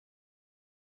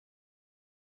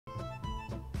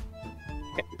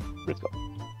Let's go.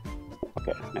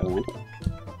 Okay, never mind.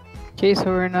 Okay, so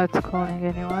we're not calling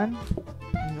anyone.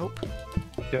 Nope.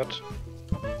 Yet.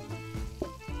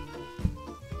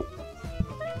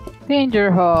 Danger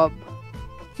hub.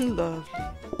 Lovely.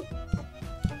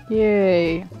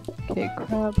 Yay. Okay,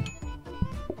 crap.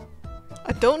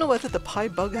 I don't know whether the pie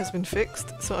bug has been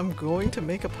fixed, so I'm going to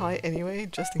make a pie anyway,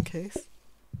 just in case.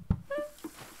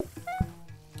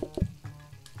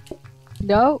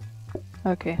 No?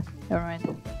 Okay, never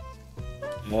mind.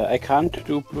 I can't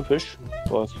do blue fish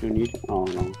because you need. Oh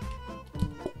no.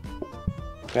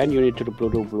 Then you need to do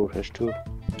blue fish too.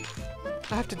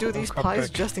 I have to do these cupcake. pies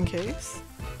just in case.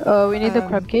 We need the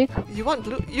crab cake. You want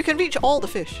blue? You can reach all the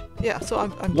fish. Yeah, so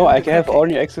I'm No, doing I the have crab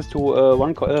only access to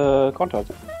one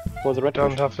contact for the red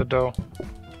Don't fish. have the dough. cake.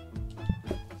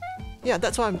 Yeah,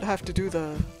 that's why I have to do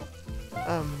the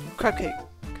crab cake.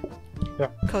 Yeah.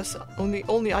 Because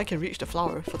only I can reach the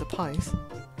flour for the pies.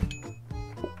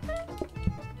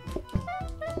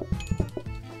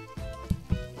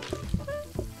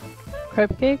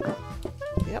 Crab cake?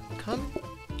 Yep, come.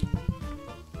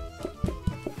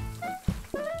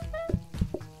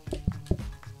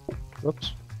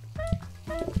 Oops.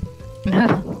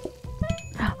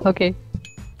 Okay.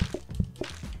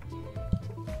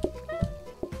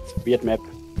 Weird map.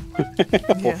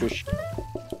 For Yeah. fish.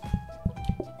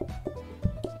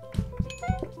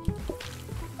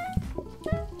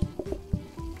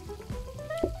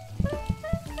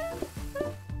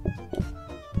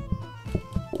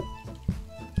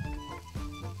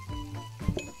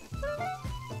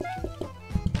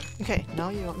 Okay, now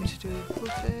you want me to do blue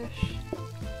fish.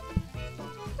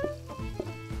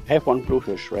 I have one blue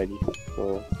fish ready.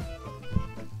 So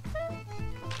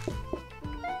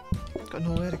Got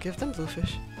nowhere to give them blue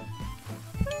fish.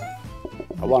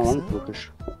 I want Like one so. blue fish.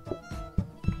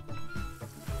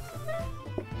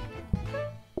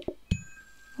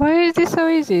 Why is this so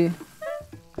easy?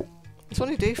 It's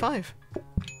only day 5.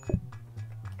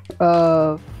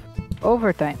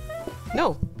 Overtime.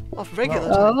 No, of regular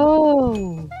time.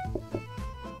 Oh.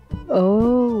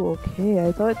 Oh, okay.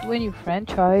 I thought when you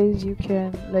franchise, you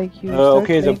can like you. start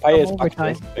Okay, the playing pie from is bugged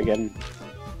overtime. again.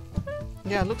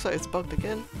 Yeah, it looks like it's bugged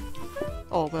again.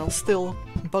 Oh well, still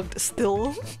bugged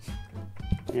still.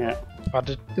 Yeah.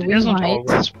 But it Do we isn't might?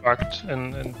 always bugged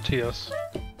in tiers.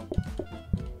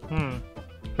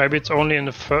 Maybe it's only in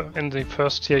the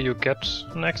first tier you get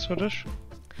an extra dish?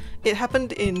 It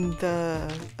happened in the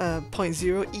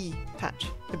 0.0e patch.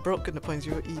 It broke in the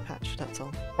 0.0e patch. That's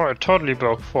all. Oh, it totally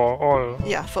broke for all.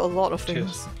 Yeah, for a lot of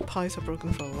Cheers. things. Pies are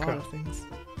broken for a lot Okay. of things.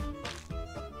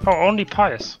 Oh, only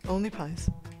pies. Only pies.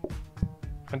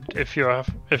 And if you have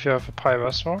a pie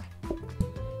restaurant,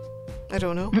 I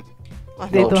don't know.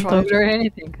 I've They not don't tried. order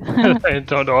anything. they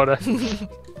don't order.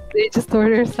 They just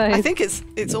order sides. I think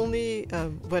it's only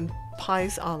when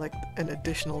pies are like an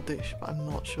additional dish, but I'm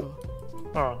not sure.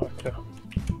 Oh, okay.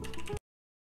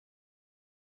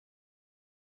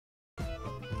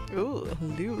 Ooh,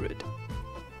 lurid.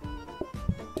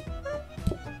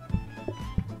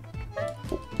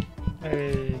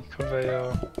 Hey,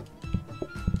 conveyor.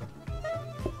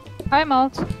 Hi,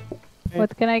 Malt. Hey.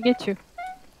 What can I get you?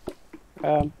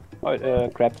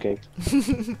 Crab cake.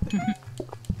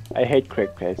 I hate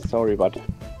crab cake, sorry, but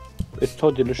it's so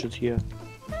delicious here.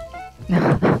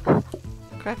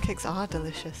 Crab cakes are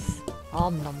delicious.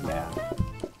 Om nom nom. Yeah.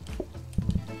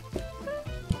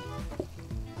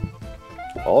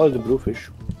 All the blue fish.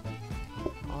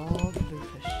 All the blue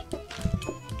fish.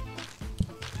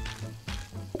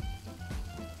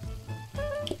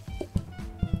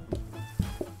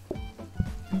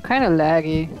 I'm kind of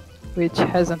laggy, which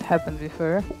hasn't happened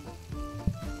before.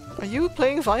 Are you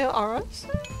playing via RS?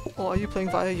 Or are you playing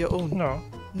via your own? No.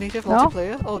 Native No.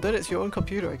 multiplayer? Oh, then it's your own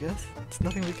computer, I guess. There's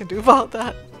nothing we can do about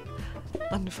that.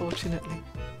 Unfortunately.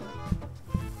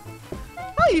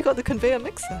 Oh, you got the conveyor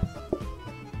mixer.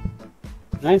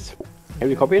 Nice. Have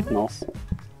you copied? No.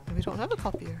 We don't have a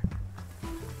copier.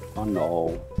 Oh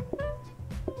no.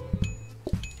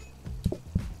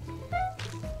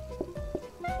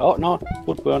 Oh no,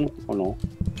 food burn. Oh no.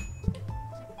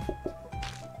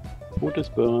 Food is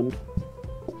burned.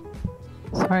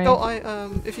 Sorry. No,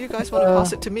 if you guys want to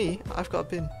pass it to me, I've got a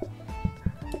bin.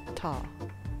 Tar.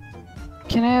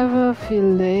 Can I have a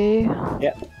fillet?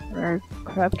 Yeah. Or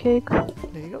crab cake?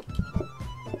 There you go.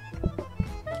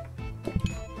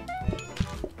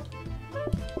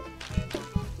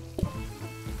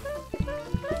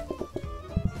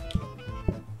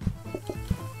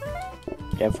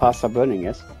 Yeah, faster burning,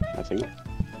 yes, I think.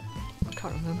 I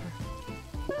can't remember.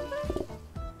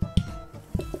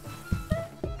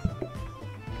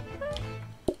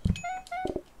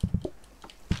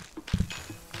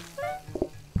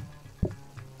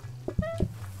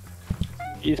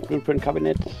 Fishy's blueprint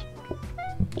cabinet.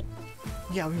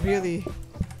 Yeah, we really,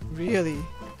 really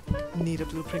need a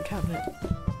blueprint cabinet.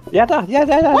 Ja, da, ja,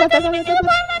 da.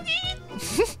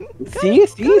 See,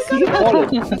 follow.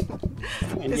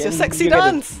 It's a sexy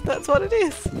dance! That's what it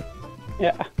is!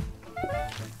 Yeah.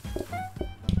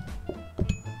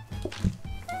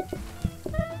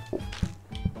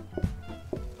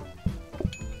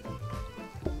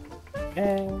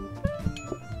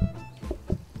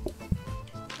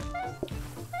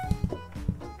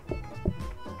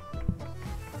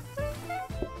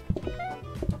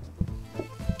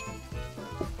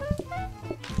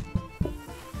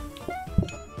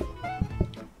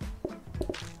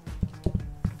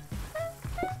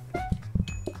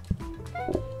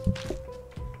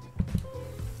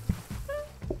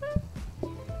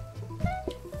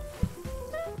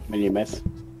 Mini mess.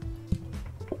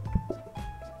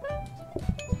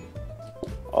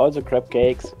 All the crab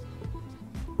cakes.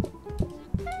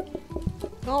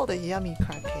 All the yummy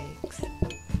crab cakes.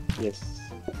 Yes.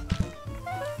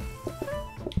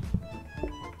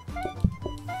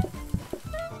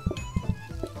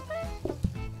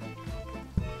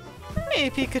 Hey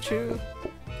Pikachu!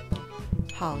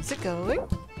 How's it going?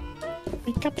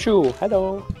 Pikachu,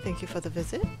 hello. Thank you for the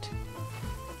visit.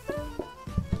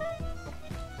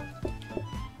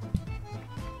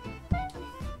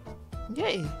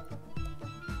 Yay!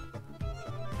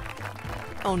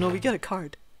 Oh no, we get a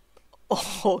card.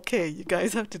 Oh, okay, you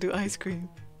guys have to do ice cream.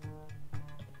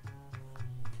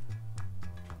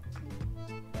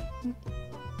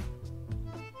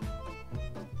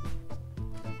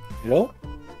 Hello?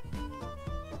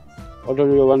 Or do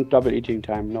you want double eating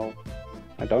time? No.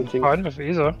 I don't think. Fine with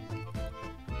either.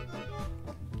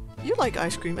 You like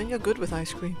ice cream and you're good with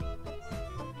ice cream.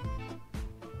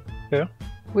 Yeah,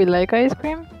 We like ice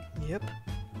cream? Yep.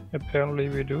 apparently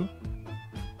we do.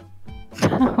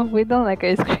 We don't like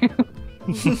ice cream.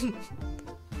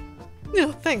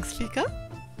 No, thanks, Fika.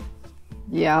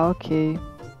 Yeah, okay.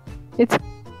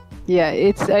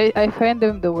 I find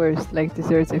them the worst. Like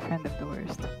desserts, I find them the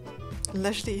worst.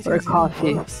 Leisure eating Or is even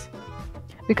coffee. worse.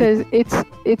 Because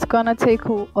it's gonna take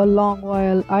a long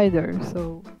while either,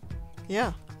 so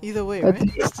Yeah, either way, at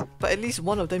right? least. But at least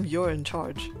one of them you're in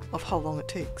charge of how long it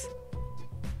takes.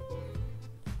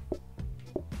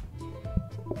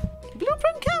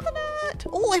 Blueprint cabinet!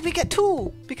 Oh, and we get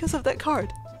 2 because of that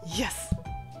card. Yes!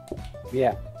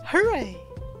 Yeah. Hooray!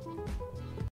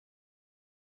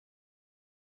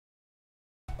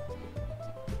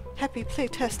 Happy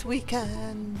playtest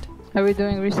weekend! Are we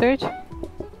doing research?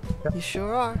 You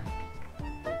sure are.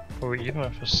 Oh, we even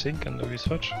have a sink in the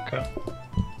research. Okay.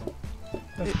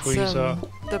 A It's, freezer.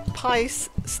 the pies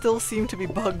still seem to be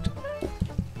bugged.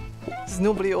 'Cause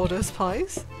nobody orders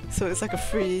pies, so it's like a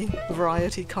free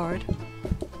variety card.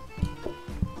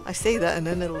 I say that and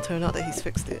then it'll turn out that he's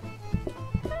fixed it.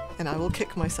 And I will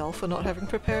kick myself for not having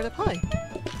prepared a pie.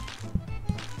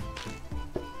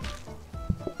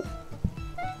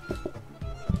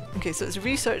 Okay, so it's a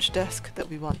research desk that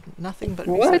we want. Nothing but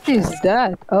research What is desk.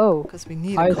 that? Oh, Because we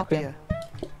need a Ice copier.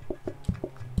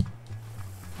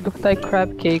 looks like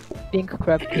crab cake, pink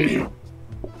crab cake.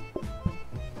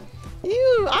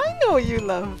 I know you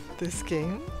love this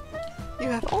game. You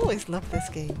have always loved this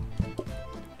game.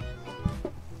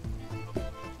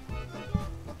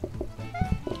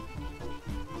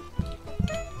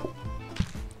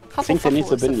 I think there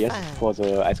needs a Hufflepuff is bin, yes, fan. for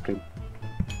the ice cream.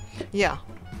 Yeah.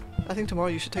 I think tomorrow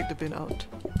you should take the bin out.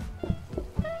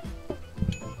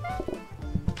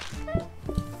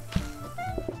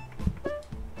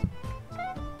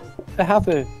 A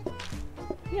Huffle.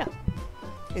 Yeah.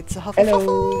 It's a Hello.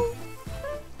 Hufflepuff.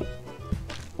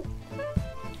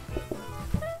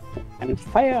 And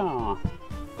fire.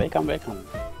 Welcome, welcome.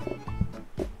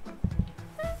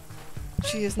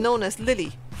 She is known as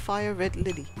Lily. Fire Red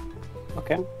Lily.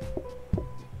 Okay.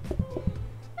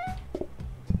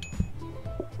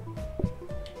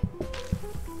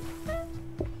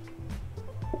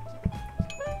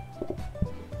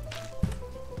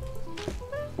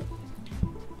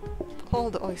 All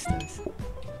the oysters.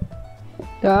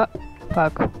 Yeah,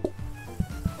 fuck.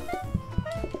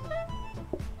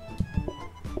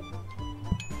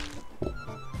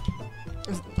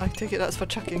 I take it that's for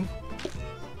chucking.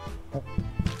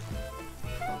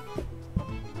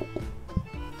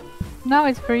 Now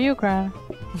it's for you, Gran.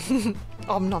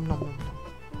 Nom nom nom nom nom.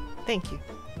 Thank you.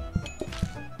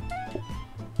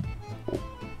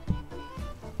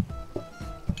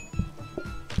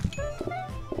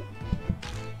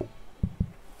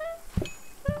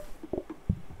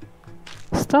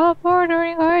 Stop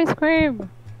ordering ice cream!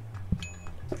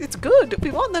 It's good.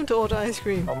 We want them to order ice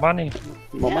cream. More money.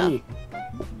 More Yeah. money.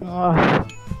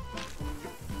 Ugh.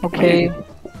 Okay.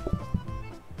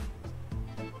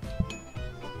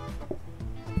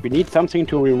 We need something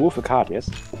to remove a card, yes?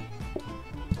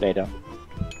 Later.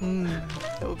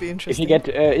 That would be If interesting. you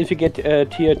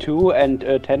get tier 2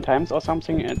 and 10 times or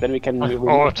something, and then we can remove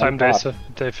Overtime one card.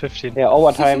 day 15. Yeah,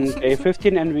 overtime day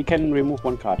 15, and we can remove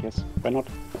one card, yes. Why not?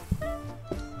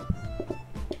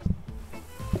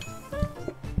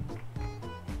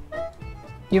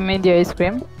 You mean the ice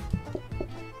cream?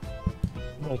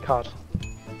 My card.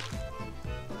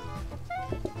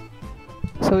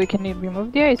 So we can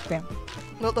remove the ice cream.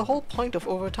 Well, the whole point of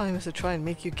overtime is to try and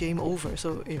make you game over,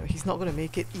 so, you know, he's not going to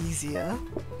make it easier.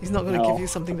 He's not going to give you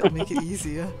something that'll make it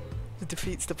easier. It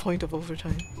defeats the point of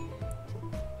overtime.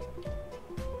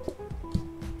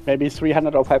 Maybe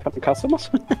 300 or 500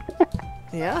 customers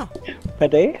Yeah. per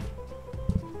day?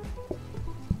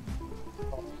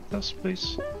 Yes,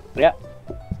 please. Yeah.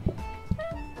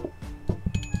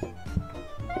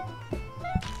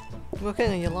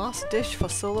 Working on your last dish for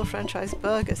solo franchise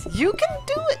burgers. You can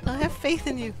do it! I have faith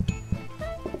in you.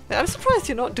 I'm surprised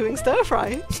you're not doing stir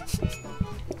fry.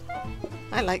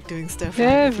 I like doing stir fry.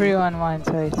 Everyone wants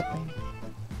ice cream.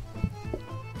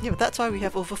 Yeah, but that's why we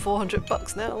have over 400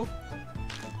 bucks now.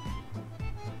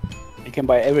 You can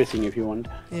buy everything if you want.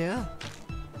 Yeah.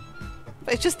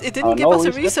 But it didn't give no us a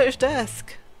research? research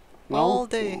desk. No? All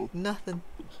day, No. nothing.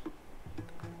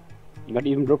 Not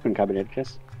even blueprint cabinet,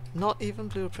 yes? Not even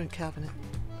blueprint cabinet.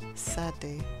 Sad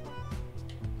day.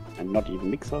 And not even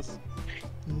mixers.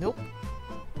 Nope.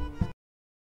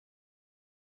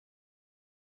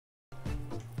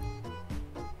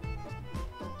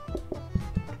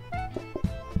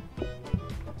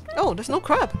 Oh, there's no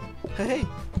crab! Hey!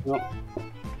 No.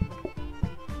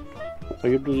 So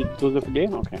you do the fillet?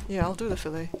 Okay. Yeah, I'll do the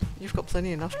fillet. You've got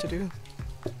plenty enough to do.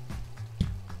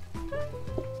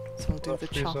 So I'll do the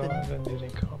chopping. Then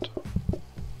needing card.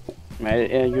 Well,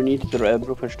 you need the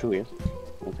bluefish too, yes?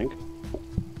 I think.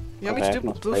 You want me But I to have do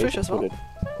no space bluefish to as put well? it.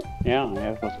 Yeah, I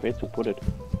have no space to put it.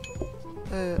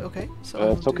 Okay, so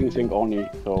I'll Soaking do sink only,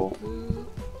 so...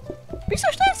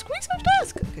 Research desk! Research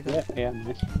desk! Okay, go. Yeah,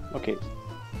 nice. Okay.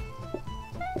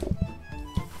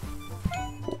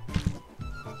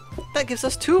 That gives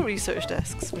us 2 research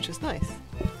desks, which is nice.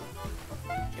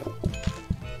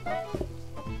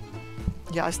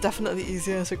 Yeah, it's definitely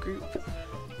easier as a group.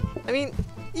 I mean,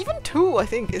 even 2 I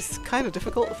think is kind of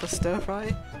difficult for stir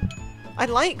fry. I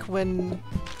like when,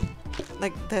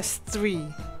 like, there's 3.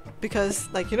 Because,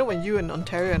 like, you know when you and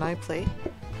Ontario and I play,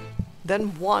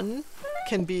 then one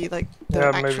can be, like, the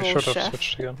Yeah, maybe actual should have chef.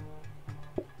 switched again.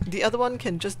 The other one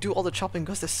can just do all the chopping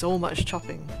because there's so much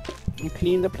chopping. You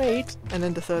clean the plates. And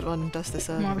then the third one does the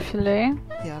serving. More filet.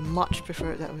 Yeah, I much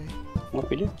prefer it that way. What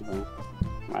we did? No.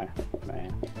 Nej.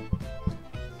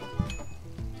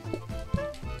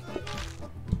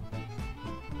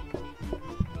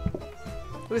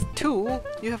 With 2,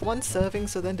 you have 1 serving,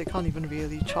 so then they can't even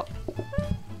really chop.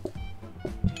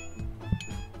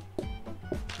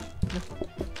 No,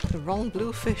 the wrong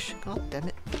blue fish. God damn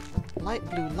it. Light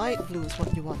blue is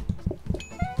what you want.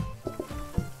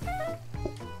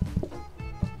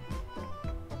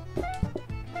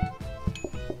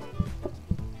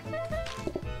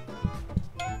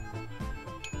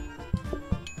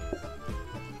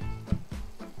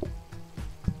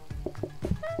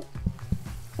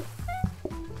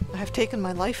 I have taken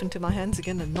my life into my hands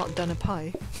again and not done a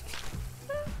pie.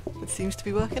 It seems to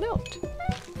be working out.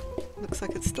 Looks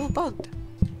like it's still bugged.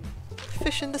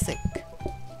 Fish in the sink.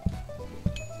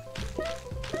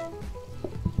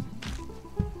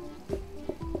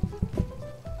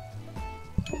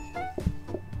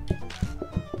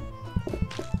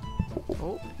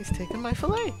 Oh, he's taken my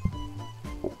fillet.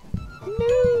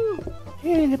 No!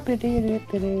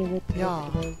 Yeah.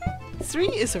 3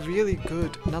 is a really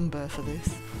good number for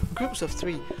this. Groups of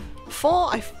 3. 4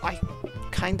 I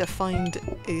kind of find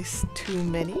is too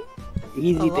many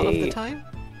Easy a lot of day. the time.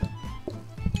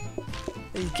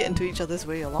 You get into each other's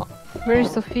way a lot.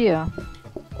 Where's Sophia?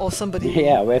 Or somebody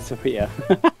Yeah, where's Sophia?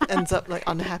 ends up like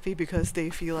unhappy because they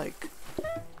feel like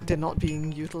they're not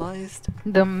being utilized.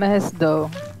 The mess though.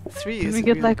 3 Can is we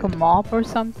get really like good. a mop or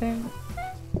something?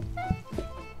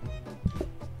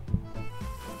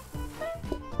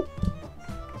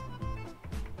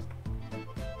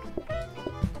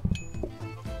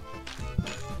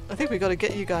 I think we gotta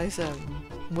get you guys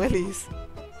wellies.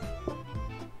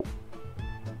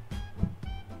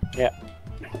 Yeah.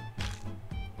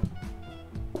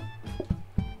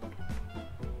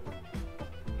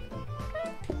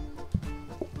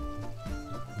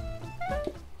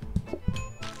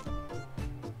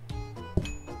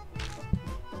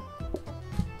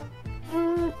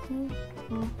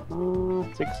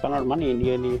 600 money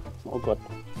nearly. Oh god.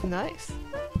 Nice.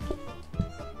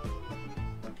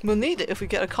 We'll need it if we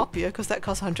get a copier, because that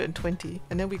costs 120,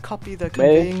 and then we copy the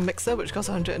conveying mixer, which costs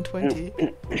 120.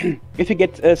 If you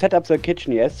get set up the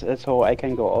kitchen, yes, so I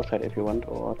can go outside if you want,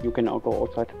 or you can go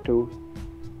outside too.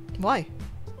 Why?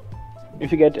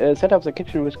 If you get set up the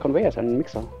kitchen with conveyors and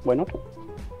mixer, why not?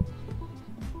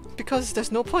 Because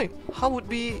there's no point. How would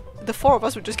we... The four of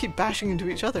us would just keep bashing into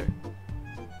each other.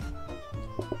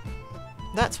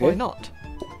 That's why not.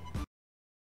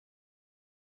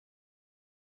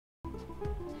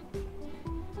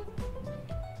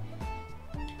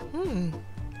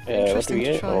 Interesting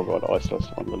to try. Oh god, oysters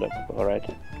on the left. Alright.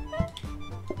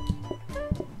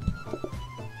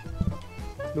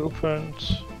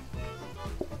 Blueprint.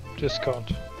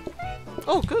 Discount.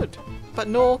 Oh, good. But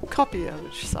no copier,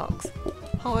 which sucks.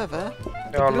 However,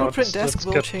 the Yeah, blueprint desk let's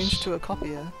will get- change to a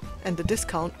copier, and the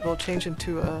discount will change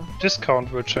into a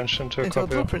Discount will change into a into a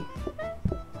copier. blueprint.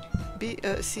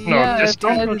 C. No, Yeah,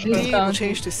 discount the will D will discount.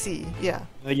 change to C. Yeah.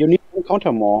 You need the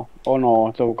counter more. Oh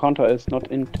no, the counter is not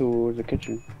into the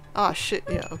kitchen. Ah, shit.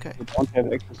 Yeah. Okay. You don't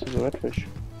have access to the redfish.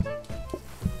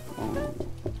 Oh.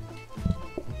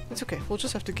 It's okay. We'll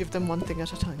just have to give them one thing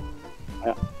at a time.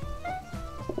 Yeah.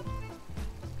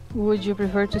 Would you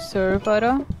prefer to serve,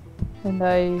 Ara? And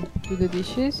I do the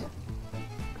dishes?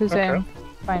 Because Okay. I'm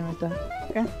fine with that.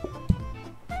 Okay.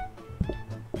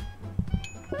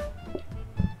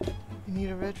 We need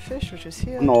a red fish, which is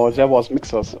here. No, there was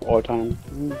mixers all time.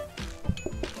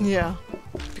 Yeah.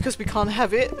 Because we can't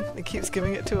have it, it keeps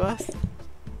giving it to us.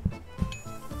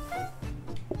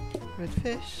 Red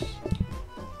fish.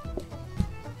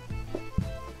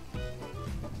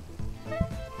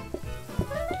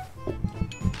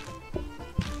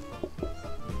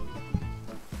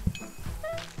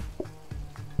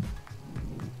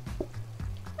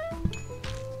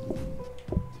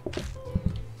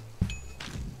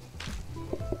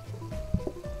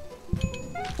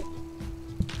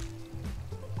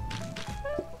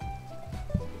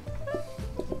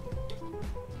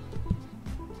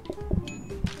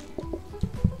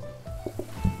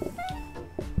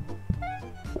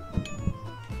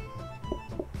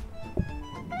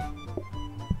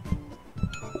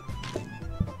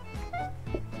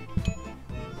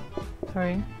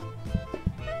 Sorry.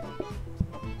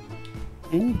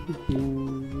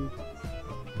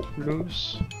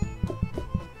 Loose.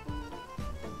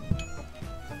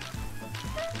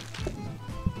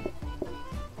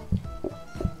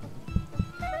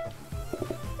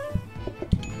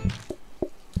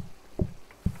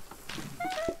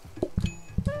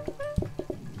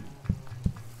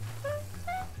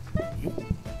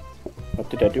 What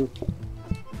did I do?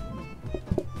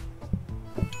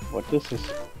 What is this?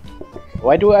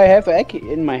 Why do I have egg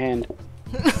in my hand?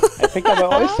 I picked up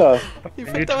an oyster. You You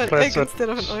need picked to up an place egg that, instead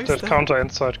of an oyster. that counter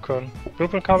inside Kern.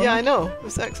 Blueprint cabinet? Yeah, I know. It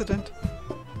was accident.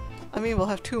 I mean, we'll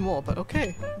have two more, but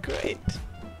okay. Great.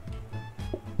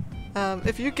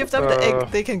 If you give them the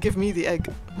egg, they can give me the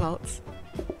egg, Mouse.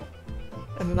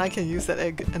 And then I can use that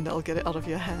egg and I'll get it out of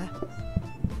your hair.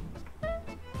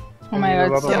 Oh my need a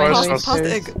god, lot so of Yeah, many pass, oysters. pass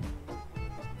the oysters. egg.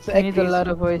 The I egg, need a please. lot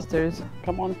of oysters.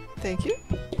 Come on. Thank you.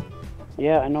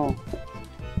 Yeah, I know.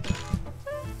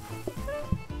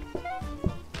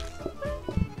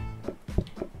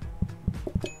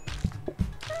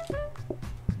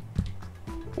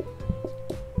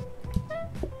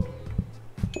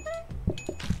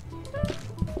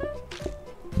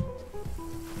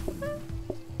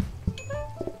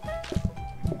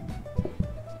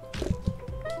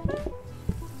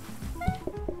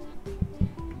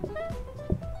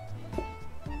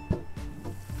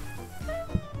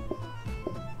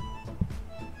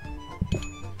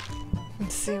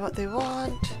 Let's see what they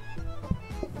want.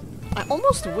 I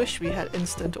almost wish we had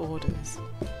instant orders.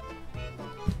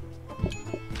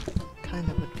 Kind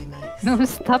of would be nice. No,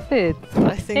 stop it. But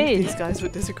I think Hey. these guys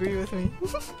would disagree with me.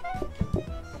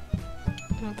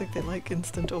 I don't think they like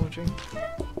instant ordering.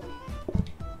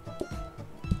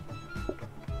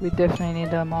 We definitely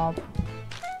need a mob.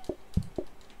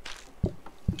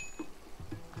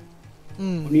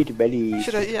 Hmm. We need belly.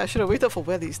 Should I should have waited for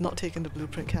Wellies, not taken the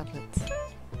blueprint cabinets.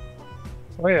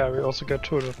 Oh yeah, we also get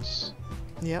two. That's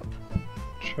Yep.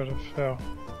 should have, yeah.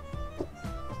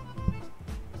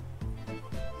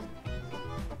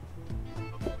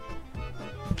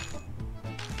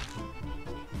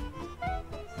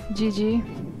 GG.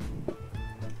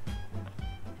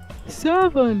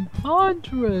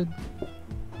 700!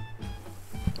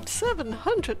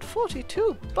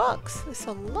 742 bucks! It's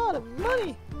a lot of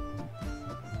money!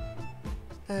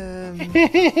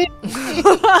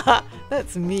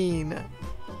 That's mean.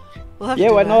 We'll have to Yeah,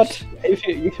 do why mash. not? If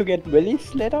you get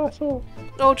willies later, so.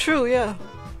 Oh, true, yeah.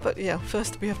 But yeah,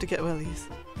 first we have to get wellies.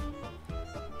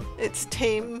 It's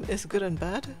tame is good and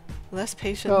bad. Less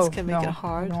patience can make it I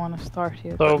hard. don't want to start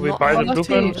yet. So but we not buy the hard to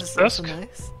blueprint use is also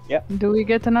desk? nice. Do we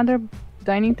get another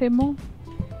dining table?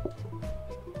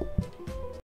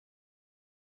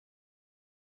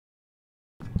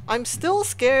 I'm still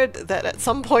scared that at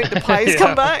some point the pies Yeah.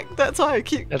 come back. That's why I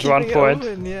keep At keeping one it point.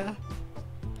 open, yeah.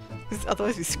 'Cause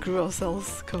otherwise we screw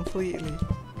ourselves completely.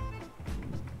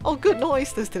 Oh, good, no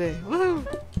oysters today. Woohoo!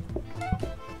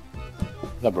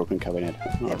 The broken cabinet.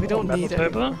 Yeah, we don't Metal need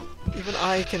table. any. Even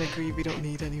I can agree we don't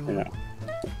need any more. Yeah.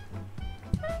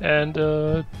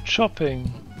 And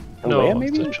chopping. A No, where, is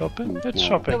maybe? it chopping? It's No. No,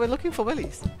 chopping. we're looking for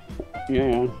willies.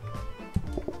 Yeah.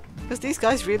 Because these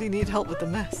guys really need help with the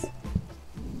mess.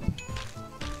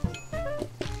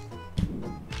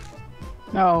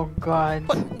 Oh god.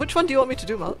 Which one do you want me to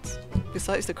do, Mounts?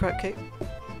 Besides the crab cake?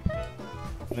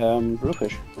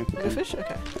 Bluefish. Bluefish?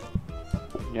 Okay.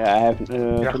 Yeah, I have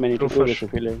Yeah, too many to do bluefish. this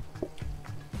fillet.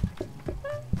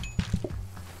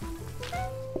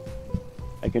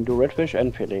 I can do redfish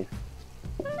and fillet.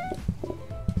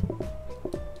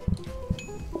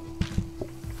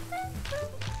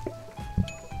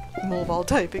 Mobile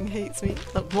typing hates me.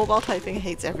 Look, mobile typing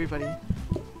hates everybody.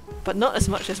 But not as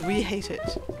much as we hate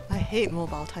it. I hate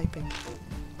mobile typing.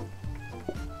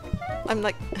 I'm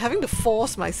like having to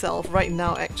force myself right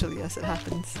now, actually, as it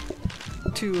happens,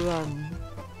 to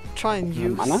try and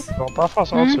use. Mana? Your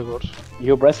buffer's also good.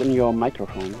 You press in your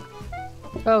microphone.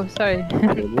 Oh, sorry.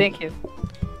 Thank you.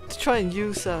 To try and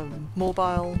use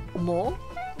mobile more,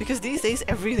 because these days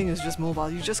everything is just mobile.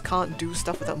 You just can't do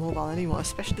stuff without mobile anymore,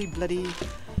 especially bloody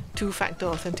two-factor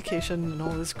authentication and all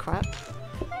this crap.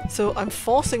 So I'm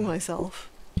forcing myself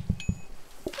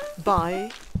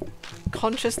by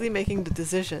consciously making the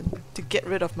decision to get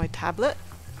rid of my tablet,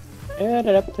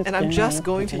 and I'm just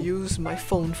going to use my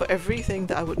phone for everything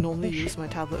that I would normally use my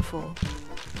tablet for.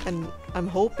 And I'm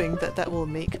hoping that that will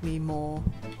make me more...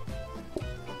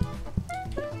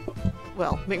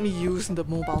 well, make me use the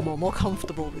mobile more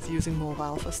comfortable with using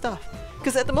mobile for stuff.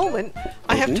 Because at the moment,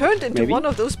 I have turned into one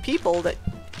of those people that,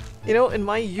 you know, in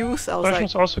my youth I was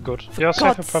Version's like, also good. for Yeah,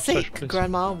 second God's prep stage, sake, please.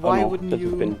 Grandma, why no, wouldn't this has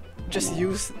you been- just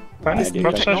use Fine, this new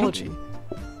prep session. technology?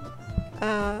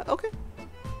 Okay.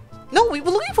 No, we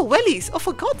were looking for wellies! Oh,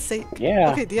 for God's sake!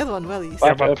 Yeah. Okay, the other one, wellies.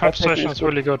 Yeah, But, but prep prep session session is is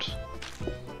really good.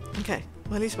 Okay,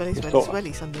 wellies, wellies, So- wellies,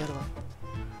 wellies on the other one.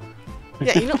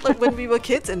 Yeah, you know, like when we were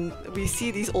kids and we see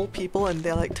these old people and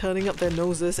they're like turning up their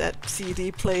noses at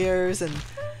CD players and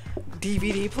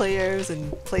DVD players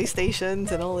and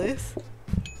PlayStations and all this,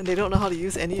 and they don't know how to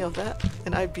use any of that,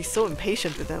 and I'd be so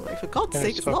impatient with them. Like, for God's Yeah,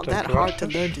 sake, it's stop not that that hard to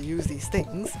crayfish. learn to use these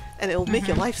things, and it'll make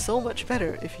your life so much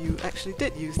better if you actually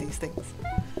did use these things.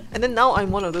 And then now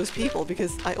I'm one of those people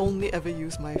because I only ever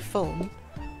use my phone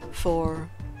for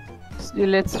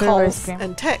Let's serve ice calls cream.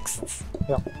 and texts.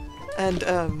 Yeah. And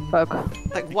Fuck.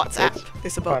 like WhatsApp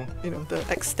is about, fine. you know, the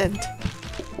extent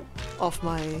of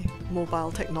my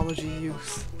mobile technology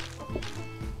use.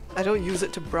 I don't use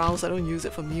it to browse, I don't use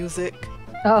it for music.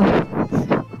 Oh.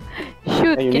 Shoot,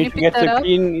 You can need you to pick get that the up?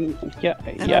 clean. Yeah, I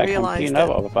I can realized clean that-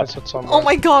 up, That's but it somewhere. Oh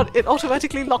my god, it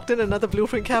automatically locked in another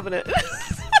blueprint cabinet.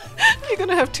 You're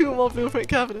gonna have 2 more blueprint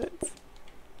cabinets.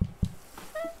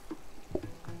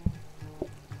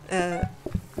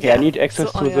 yeah, I need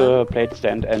access so to I the plate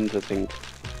stand and the sink.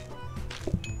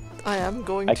 I am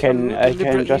going I to can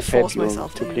deliberately just force help you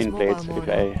myself to use clean mobile plates more if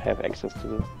now. I have access to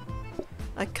them.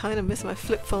 I kind of miss my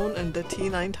flip phone and the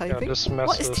T9 typing. Yeah, this mess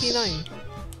What is T9?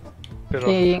 bit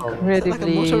Okay, of trouble.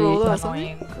 incredibly Motorola or something?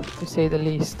 annoying, to say the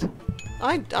least.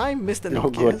 I miss the No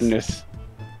Nokias. goodness.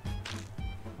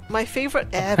 My favorite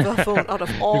ever phone out of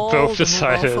We all both the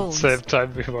decided mobile at the phones same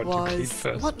time we want to clean was...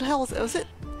 first. What the hell was it?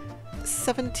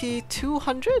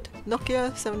 7200?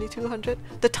 Nokia 7200?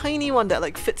 The tiny one that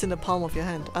like fits in the palm of your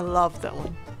hand. I love that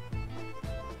one.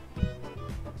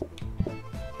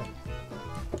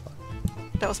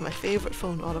 That was my favorite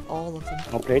phone out of all of them.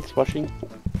 More plates washing.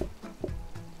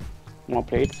 More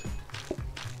plates.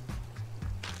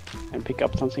 And pick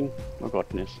up something. Oh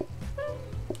goodness.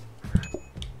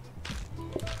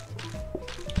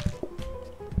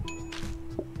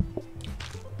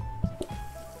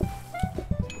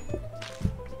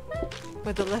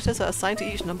 Where the letters are assigned to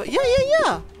each number.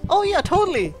 Yeah! Oh yeah,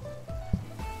 totally!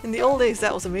 In the old days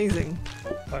that was amazing.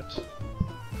 Right.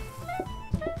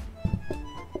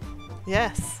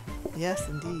 Yes. Yes,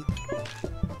 indeed.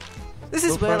 This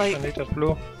is where Bluefish, I like... need that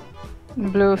blue.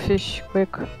 Blue fish, quick.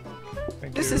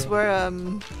 Thank This you. is where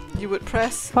you would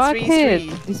press Fuck 3 it!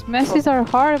 3 These messes are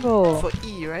horrible! for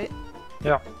E, right?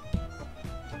 Yeah.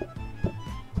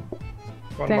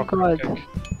 One Thank more God. cake.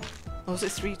 Oh, was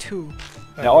it 3-2?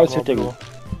 They're all one more sitting. blue.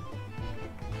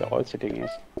 They're all sitting,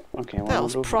 yes. Okay, one That more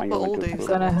was blue. proper Are you old going to days. blue?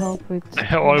 Gonna help with. They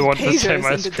all want the same Pagers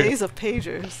in ice the cream. days of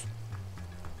pagers.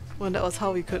 When that was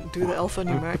how we could do the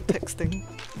alphanumeric texting.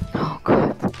 Oh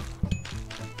God.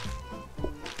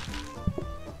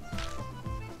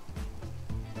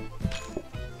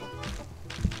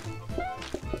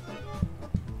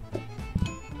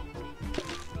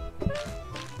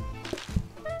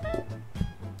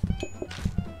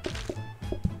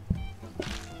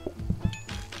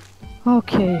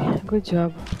 Okay, good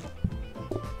job.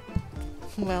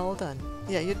 Well done.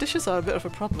 Yeah, your dishes are a bit of a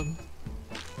problem.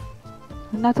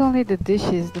 Not only the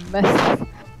dishes, the mess.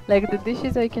 Like the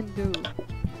dishes I can do,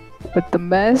 but the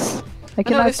mess I No,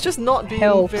 cannot. it's just not being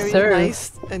help very serve.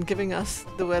 nice and giving us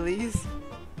the wellies.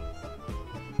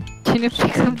 Can you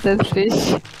pick up that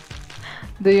fish?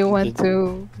 Do you want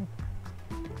to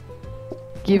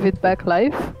give it back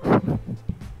life?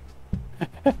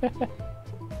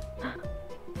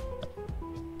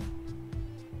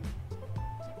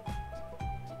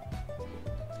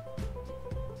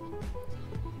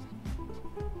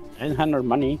 $900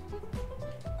 money.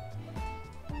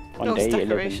 On No, day it's 11.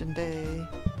 decoration day.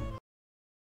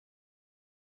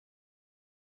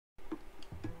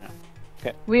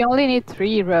 We only need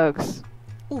 3 rugs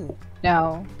Ooh.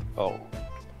 now. Oh.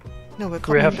 No, we're We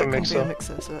copying have the a conveyor mixer.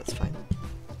 mixer, so that's fine.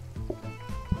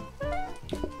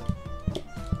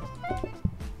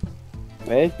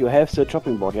 Well, you have the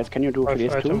chopping board, yes? Can you do 5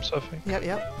 this too? items, I think. Yep,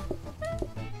 yep.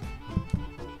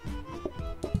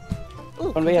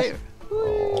 Ooh, Conveyors. conveyor.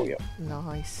 Oh, yeah.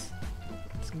 Nice.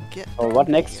 Let's get Oh, the what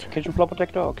next? conveyor. Kitchen floor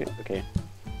protector? Okay, okay.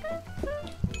 That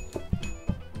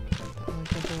one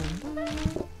can go in there.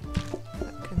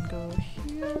 That can go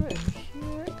here and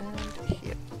here and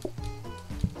here.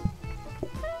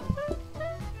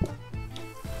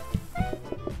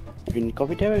 Do you need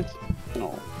coffee tables?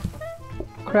 No.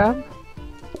 Crab?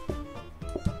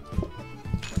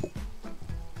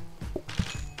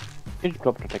 Kitchen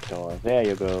floor protector. There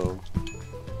you go.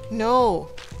 No!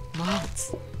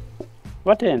 Mounts.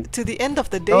 What then? To the end of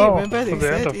the day, Oh, remember they to the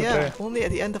end said? of the Yeah, day. only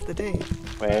at the end of the day.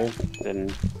 Well,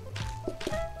 then.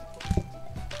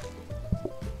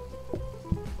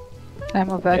 I'm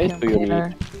a vacuum do you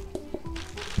cleaner.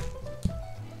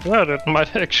 Yeah, that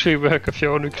might actually work if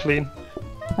you only clean.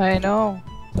 I know.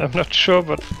 I'm not sure,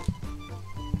 but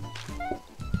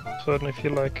certainly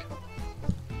feel like.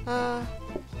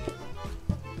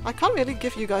 I can't really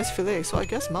give you guys fillet, so I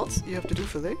guess Melts, you have to do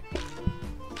fillet.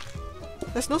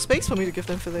 There's no space for me to give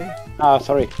them fillet. Ah,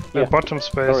 sorry. The Yeah. bottom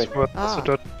space, Sorry. but Ah. it's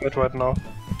a dirt right now.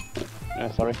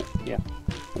 Sorry. Yeah.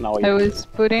 Now I you. was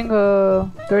putting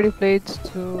dirty plates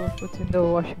to put in the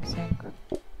washing sink.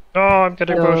 Oh, I'm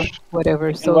getting pushed. Whatever,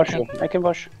 I can wash so you. I can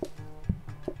wash.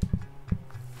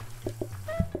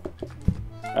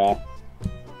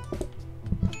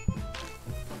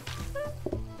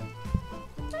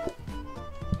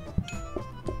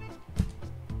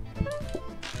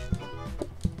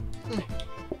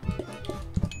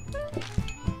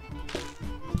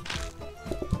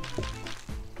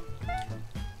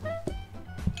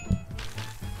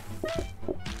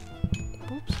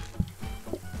 Oops.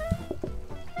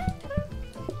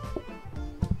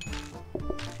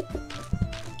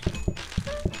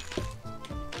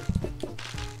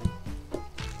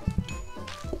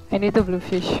 I need a blue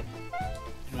fish.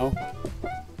 No.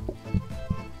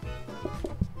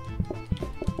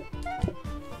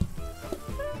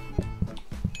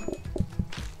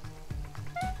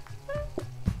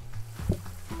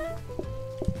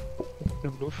 The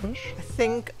bluefish? I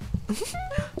think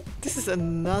this is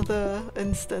another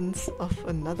instance of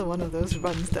another one of those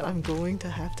runs that I'm going to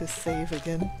have to save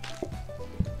again.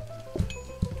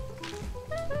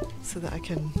 So that I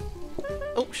can...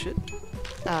 Oh shit.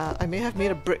 I may have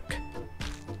made a brick.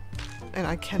 And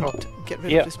I cannot get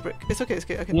rid Yeah. of this brick. It's okay,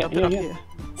 I can Yeah, dump it yeah, up yeah. here.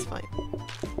 It's fine.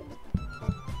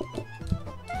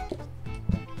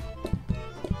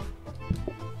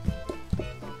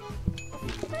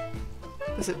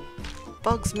 Because it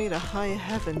bugs me to high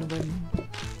heaven when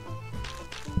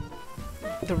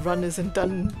the run isn't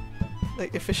done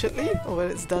like efficiently, or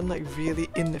when it's done like really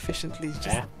inefficiently just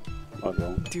Yeah. Not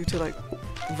wrong. due to like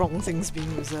wrong things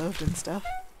being reserved and stuff.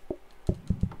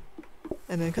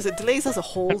 And then because it delays us a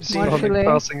whole I'm day. slowly Fillet.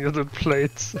 passing you the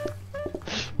plates.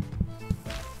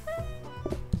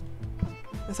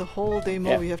 There's a whole day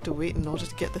more Yeah. we have to wait in order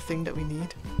to get the thing that we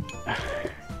need.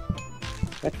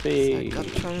 Let's So see. I gotta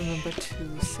try to remember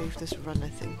to save this run, I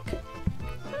think.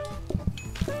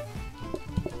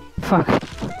 Fuck.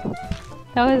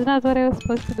 That was not what I was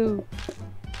supposed to do.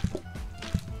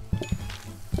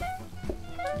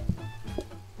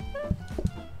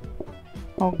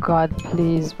 Oh god,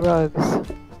 please, rugs.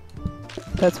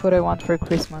 That's what I want for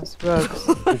Christmas, rugs.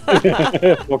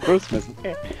 For Christmas,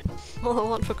 okay. All I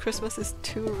want for Christmas is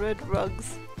 2 red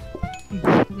rugs.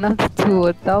 Not 2,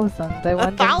 1,000. I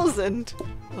want them. 1,000!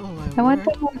 Oh my I want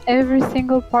word. them on every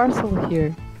single parcel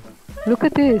here. Look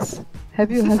at this. Have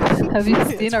you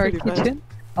It's seen our pretty bad. kitchen?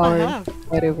 I Or have.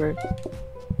 whatever.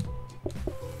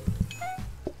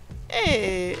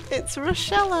 Hey, it's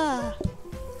Rochella!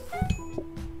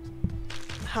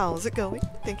 How's it going?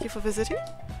 Thank you for visiting.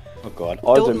 Oh god,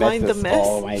 all Don't the mind messes. the mess.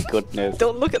 Oh my goodness.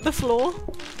 Don't look at the floor.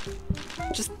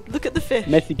 Just look at the fish.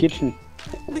 Messy kitchen.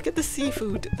 Look at the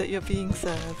seafood that you're being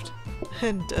served.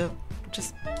 And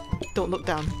just don't look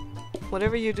down.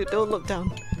 Whatever you do, don't look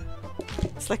down.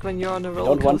 It's like when you're on a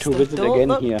roller Don't want to coaster. visit Don't again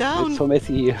look here. down. It's so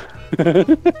messy here.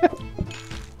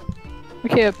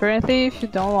 Okay, apparently if you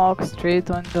don't walk straight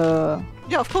on the...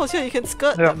 Yeah, of course, yeah, you can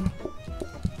skirt Yeah. them.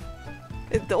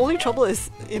 The only trouble is,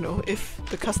 you know, if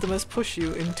the customers push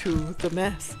you into the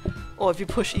mess, or if you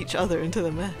push each other into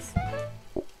the mess.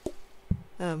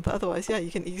 But otherwise, yeah, you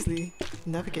can easily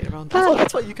navigate around.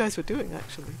 That's what you guys were doing,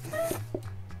 actually.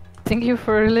 Thank you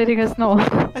for letting us know.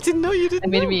 I didn't know you didn't I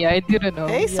mean, know. me, I didn't know.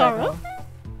 Hey, Yeah, Sarah. no.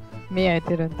 Me, I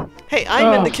didn't. Hey,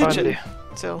 I'm in Oh, the kitchen, finally.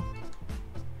 so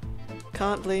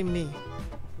can't blame me.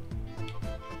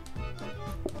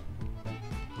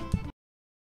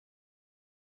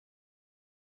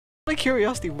 My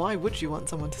curiosity, why would you want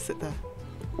someone to sit there?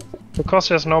 Because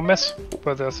there's no mess,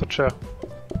 but there's a chair.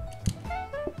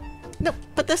 No,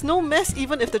 but there's no mess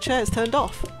even if the chair is turned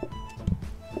off.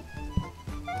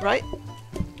 Right?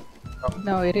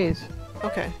 No, it is.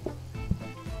 Okay.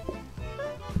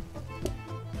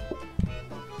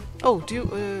 Oh, do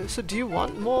you, so do you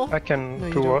want more? I can No,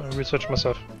 you do don't. research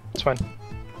myself. It's fine.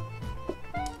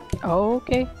 Oh,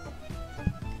 okay.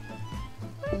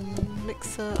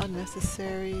 Mixer,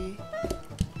 unnecessary.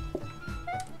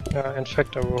 Yeah, in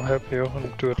fact, I will help you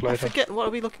and do it I later. forget, what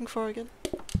are we looking for again?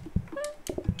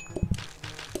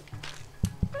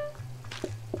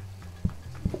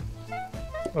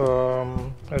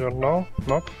 I don't know.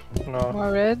 Mop? No.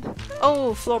 More red?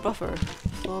 Oh, floor buffer.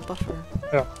 Floor buffer.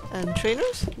 Yeah. And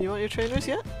trainers? You want your trainers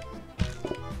yet?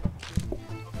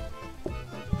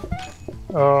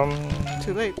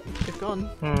 Too late. They've gone.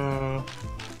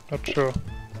 Not sure.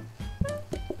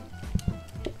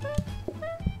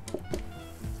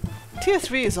 Tier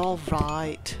 3 is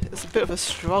alright. It's a bit of a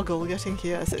struggle getting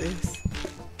here as it is.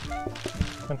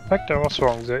 In fact, I was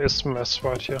wrong. There is mess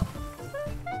right here.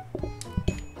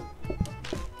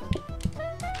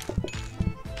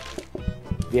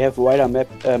 We have wider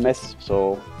mess,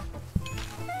 so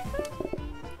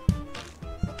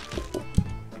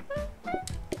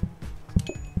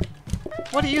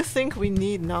What do you think we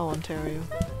need now, Ontario?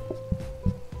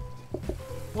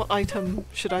 What item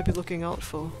should I be looking out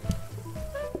for?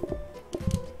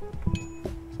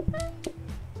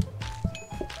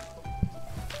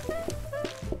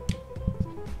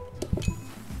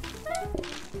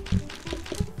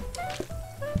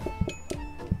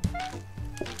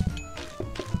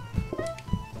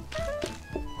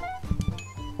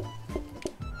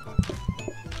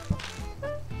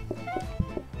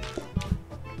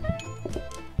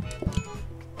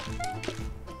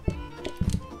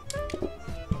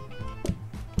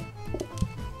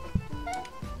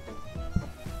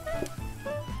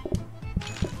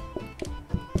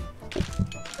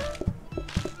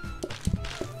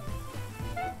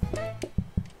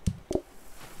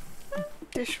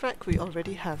 Dish rack we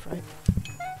already have, right?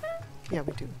 Yeah,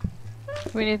 we do.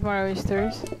 We need more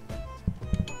oysters.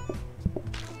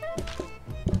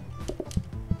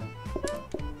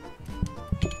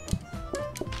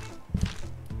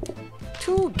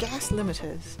 Two gas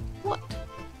limiters. What?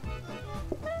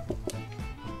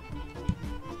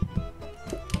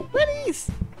 Wellies!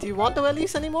 Do you want the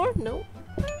wellies anymore? No?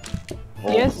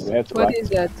 oh, Yes? we have to What run. is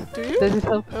that? Do you? Does it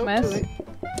help Oh, mess? too late.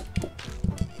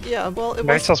 Yeah, well, it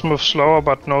Makes was... us move slower,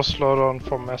 but no slowdown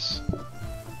for mess.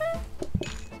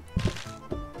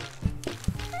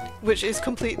 Which is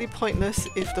completely pointless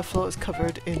if the floor is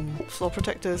covered in floor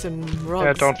protectors and rugs.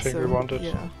 I don't think we want it.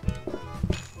 Yeah.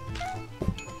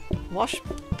 Wash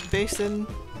basin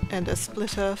and a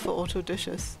splitter for auto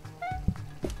dishes.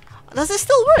 Does it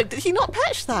still work? Did he not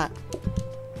patch that?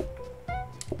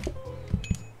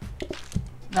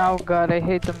 Oh god, I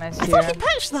hate the mess I here. thought he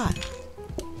patched that.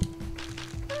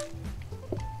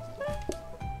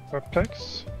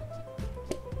 Vertex?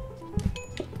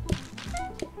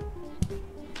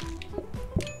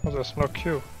 Oh, there's no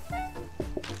queue.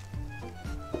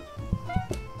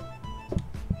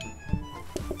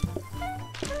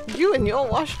 you and your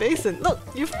wash basin. Look,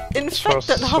 you've First,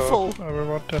 infected Huffle.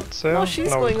 everyone that's there. Now she's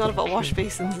Now going we on can about wash clean.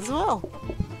 basins as well.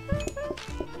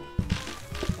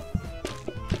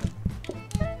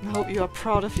 I hope you are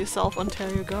proud of yourself,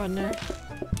 Ontario Gardener.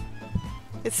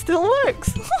 It still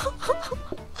works!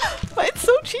 But it's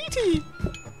so cheaty!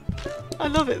 I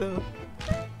love it though.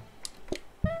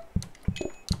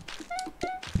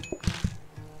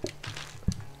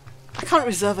 I can't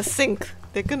reserve a sink.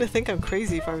 They're gonna think I'm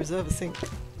crazy if I reserve a sink.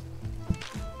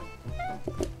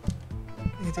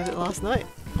 You did it last night.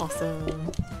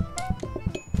 Awesome.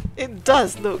 It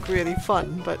does look really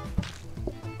fun, but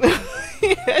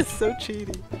yeah, it's so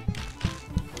cheaty.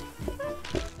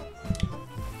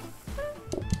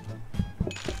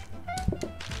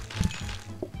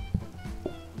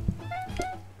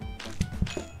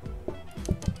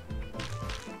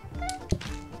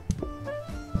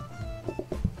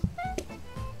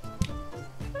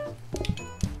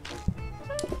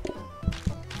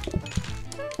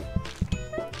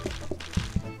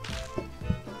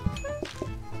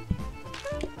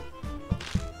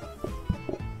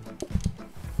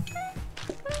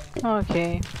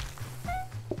 Okay.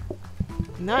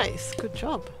 Nice, good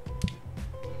job.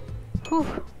 Whew.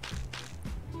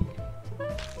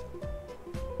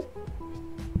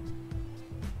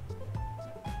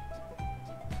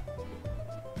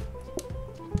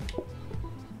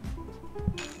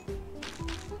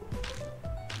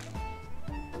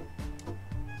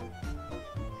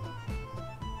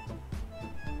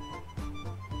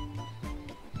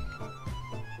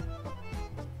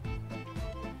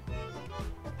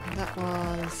 That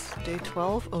was day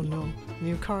 12? Oh no,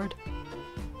 new card.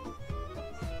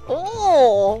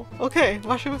 Oh! Okay,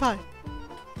 mushroom pie.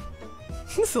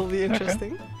 This will be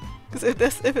interesting. Because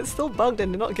if it's still bugged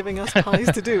and they're not giving us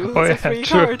pies to do, Oh, it's a yeah, free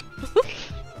true.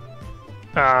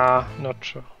 card. Not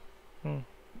sure.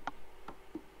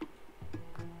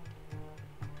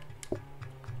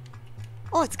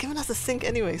 Oh, it's giving us a sink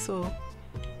anyway, so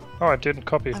Oh, I didn't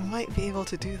copy. I might be able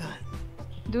to do that.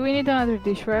 Do we need another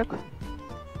dish rack?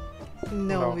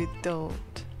 No, No. we don't.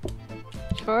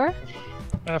 Sure?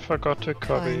 I forgot to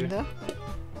copy. Kinda.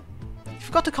 You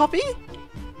forgot to copy?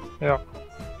 Yeah.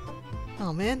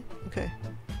 Oh man, okay.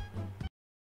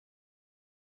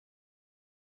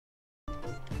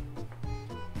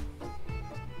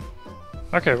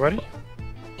 Okay, ready?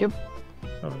 Yep.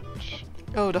 Alright.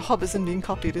 Oh, the hub isn't being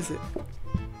copied, is it?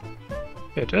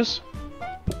 It is.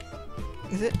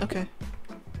 Is it? Okay.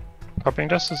 Copying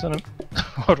this is in a...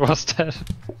 What was that?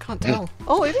 Can't tell.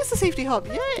 Oh, it is a safety hub!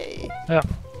 Yay! Yeah.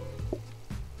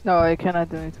 No, I cannot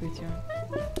do it with you.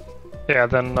 Yeah,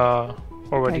 then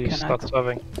already I start cannot.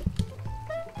 serving.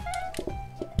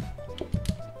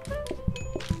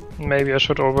 Maybe I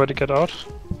should already get out.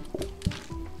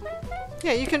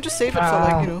 Yeah, you can just save it for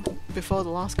like, you know, before the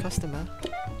last customer.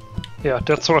 Yeah,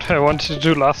 that's what I wanted to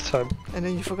do last time. And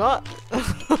then you forgot.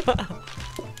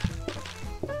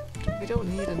 We don't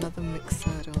need another mixer,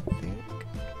 I don't think.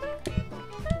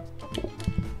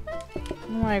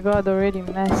 Oh my god, already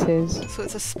messes. So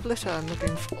it's a splitter I'm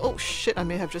looking for. Oh shit, I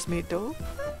may have just made dough.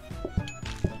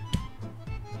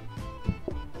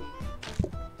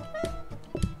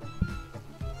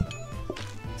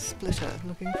 Splitter,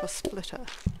 looking for splitter.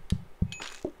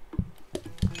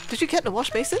 Did you get the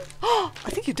wash basin? Oh, I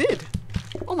think you did!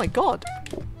 Oh my god!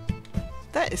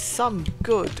 That is some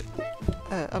good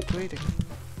upgrading.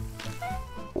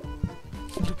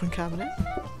 Blueprint cabinet.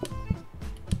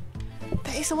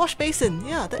 That is the wash basin!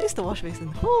 Yeah, that is the wash basin.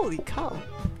 Holy cow!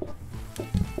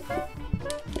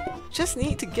 Just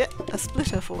need to get a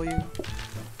splitter for you.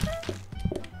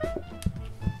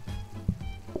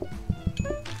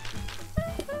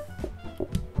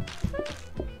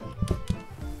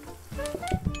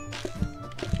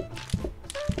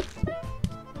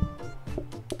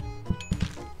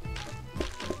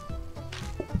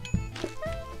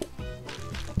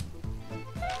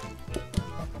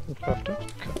 Left it?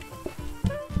 Okay.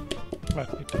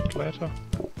 Might need that later.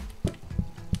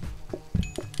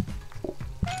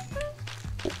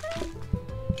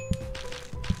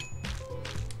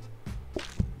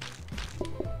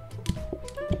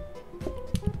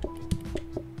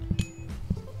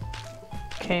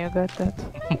 Okay, you got that.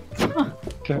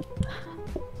 Okay.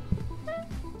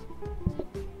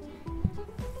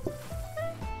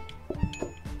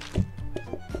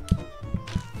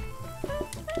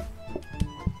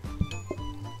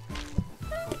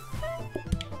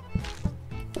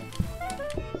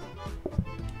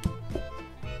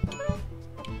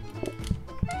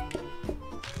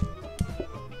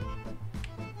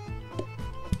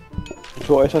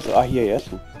 Two oysters are here, yes?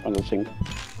 On the sink.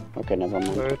 Okay, never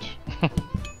mind. Wait.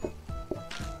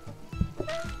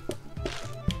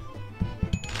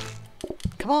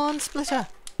 Come on, Splitter!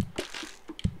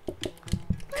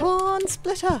 Come on,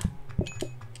 Splitter!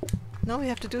 Now we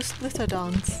have to do Splitter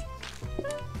dance.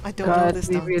 I don't know God, this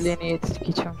we dance. really need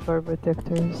kitchen floor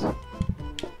protectors.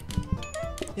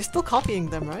 You're still copying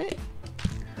them, right?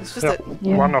 It's just Yeah, that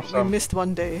Yeah. one of we them. missed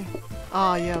one day.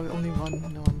 Ah, yeah, only one.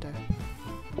 No wonder.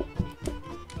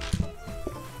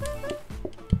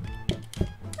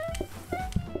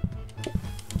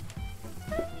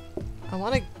 I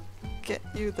want to get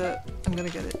you the... I'm gonna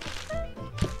get it.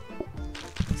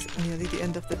 It's nearly the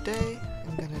end of the day.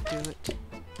 I'm gonna do it.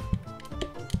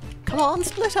 Come on,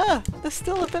 Splitter! There's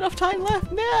still a bit of time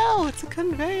left. No! It's a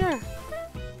conveyor!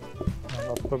 No,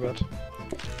 not so bad.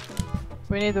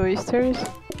 We need oysters.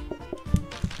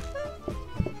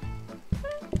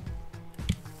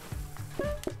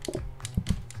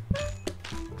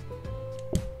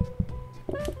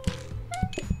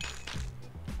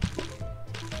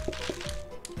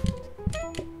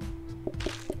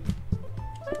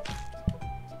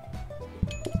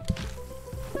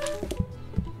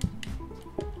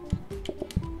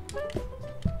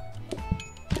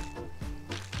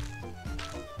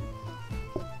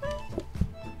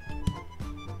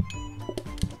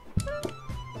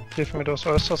 Give me those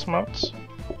oyster smouts.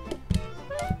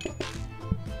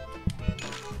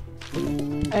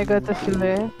 I got the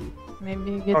fillet.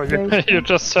 Maybe you get Oh, you, rice. you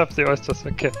just served the oysters,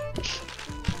 okay.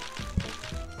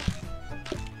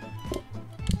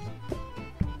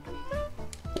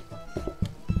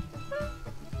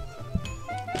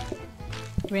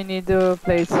 We need the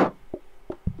plates.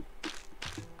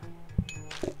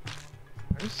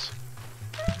 Nice.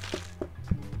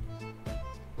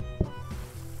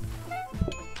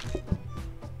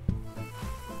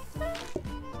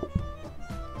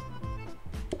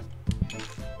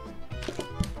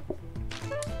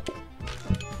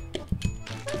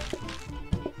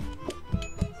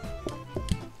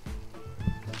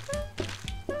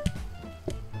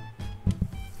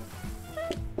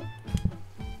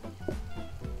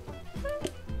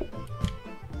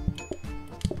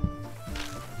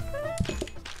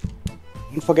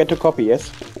 Don't forget to copy,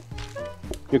 yes?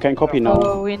 You can copy now.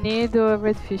 Oh, we need a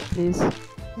red fish, please.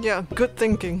 Yeah, good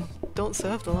thinking. Don't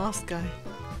serve the last guy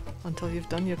until you've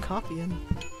done your copying.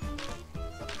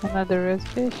 Another red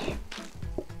fish.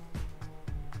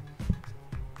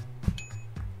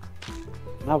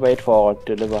 Now wait for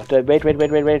deliver.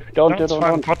 Wait. Don't. That's fine.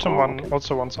 Don't. Bottom one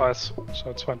also wants ice, so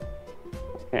it's fine.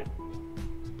 Yeah.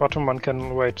 Bottom one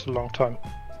can wait a long time.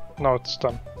 Now it's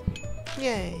done.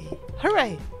 Yay!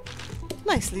 Hooray!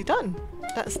 Nicely done!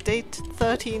 That's day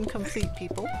 13 complete,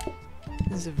 people.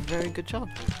 This is a very good job.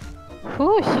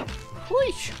 Whoosh!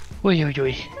 Whoosh! Ui ui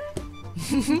ui.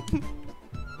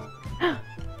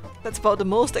 That's about the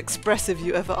most expressive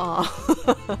you ever are.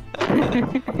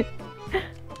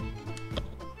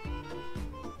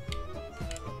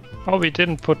 Oh, we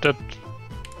didn't put that.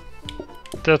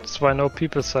 That's why no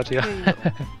people sat here. There you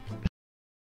go.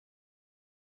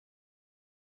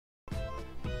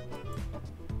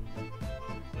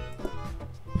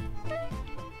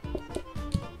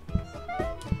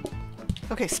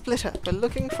 Okay, Splitter. We're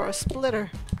looking for a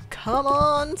Splitter. Come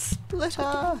on,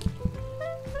 Splitter!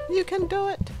 You can do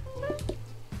it!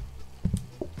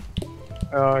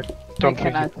 Don't think you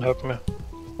cannot. can help me.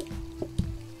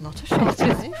 Not a I shot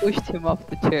just knife. pushed him off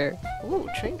the chair. Ooh,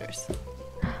 trainers.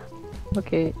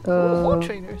 Okay, Ooh, more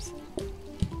trainers.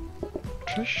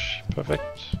 Trish,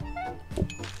 perfect.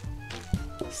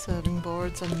 Serving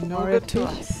boards are no More good to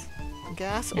fish. us.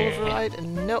 Gas Yeah. override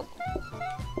and no.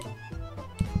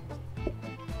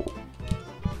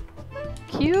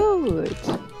 cute!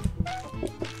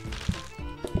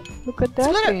 Look at that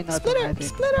Splitter! being Splitter! automatic.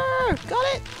 Splitter!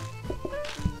 Got it!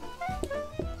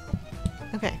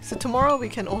 Okay, so tomorrow we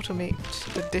can automate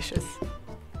the dishes.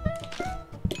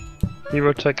 He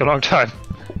will take a long time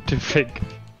to think.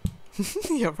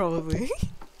 Yeah, probably.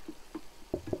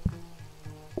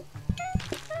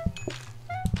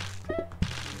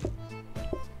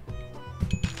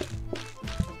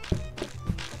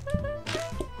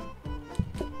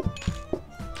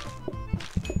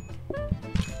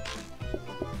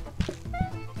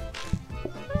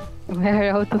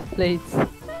 We're out of plates.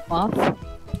 What?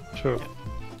 Sure.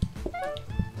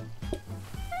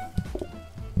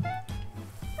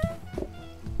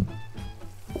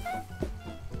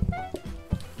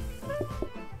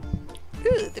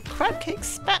 Ooh, the crab cake's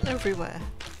spatting everywhere.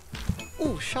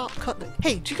 Ooh, sharp cutlery.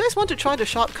 Hey, do you guys want to try the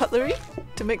sharp cutlery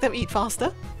to make them eat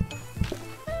faster?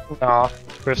 Nah,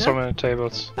 we have so No? many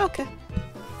tables. Okay.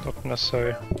 Not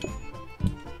necessary.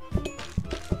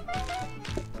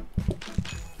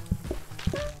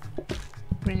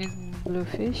 We need blue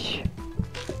fish.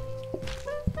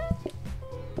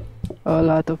 A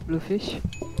lot of bluefish.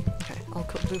 Okay, I'll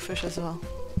cook bluefish as well.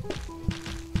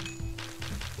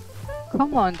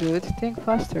 Come on, dude, think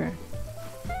faster.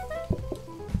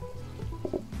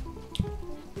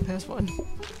 There's one.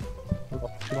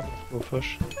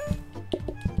 Bluefish.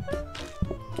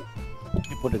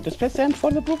 You put a display stand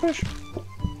for the bluefish?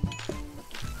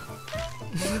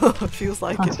 It feels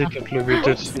like it. Secretly we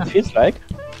did. It feels like.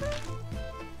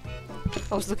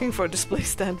 I was looking for a display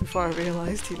stand before I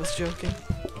realized he was joking.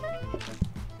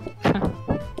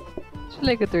 Should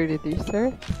like a 30 dish,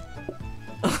 sir.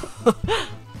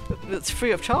 It's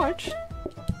free of charge.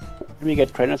 We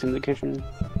get trainers in the kitchen.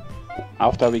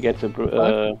 After we get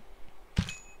the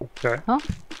Okay. Huh?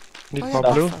 Need Oh, yeah, more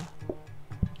Stuff. blue? buffer.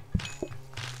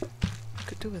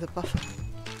 Could do with a buffer.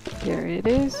 There it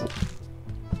is.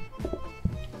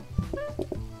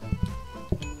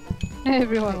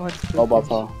 Everyone wants oh, bluefish.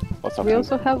 buffer or We something.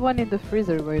 also have one in the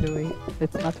freezer, by the way.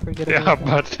 Let's not forget Yeah, about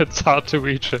that. but it's hard to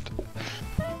reach it.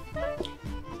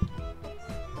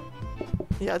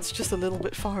 Yeah, it's just a little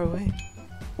bit far away.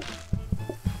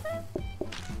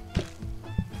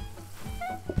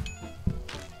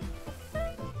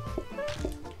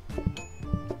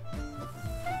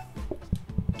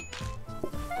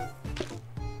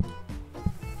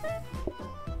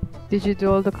 Did you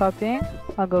do all the copying?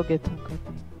 I'll go get some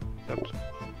copying. Yep.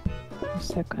 A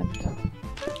second.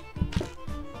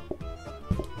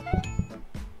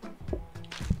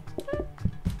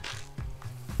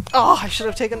 Oh, I should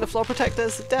have taken the floor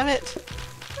protectors. Damn it!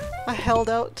 I held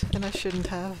out and I shouldn't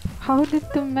have. How did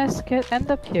the mess end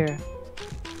up here?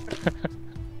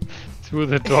 Through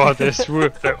the door, they threw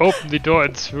it. They opened the door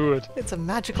and threw it. It's a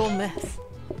magical mess.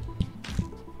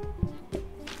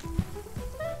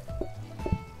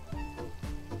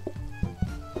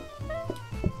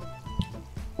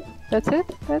 That's it?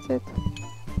 That's it.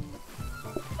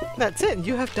 That's it,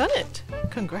 you have done it!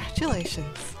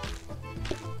 Congratulations!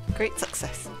 Great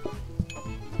success.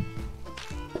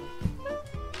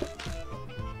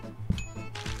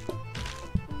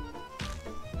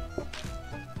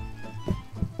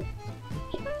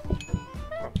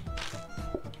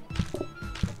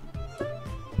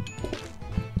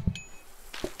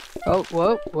 Oh,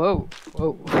 whoa, whoa,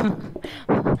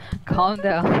 whoa. Calm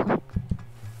down.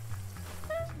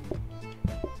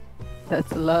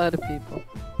 That's a lot of people.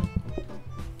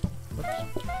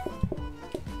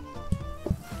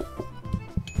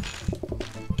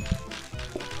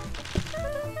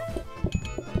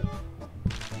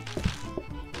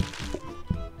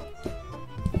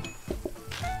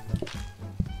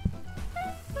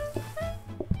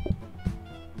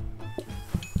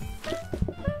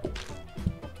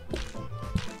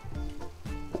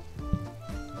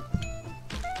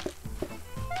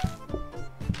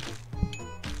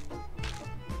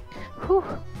 Whew.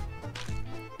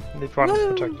 Need one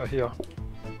Woo! protector here.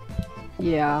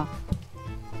 Yeah.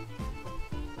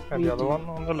 And We the other do. one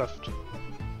on the left.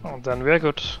 Oh, then we're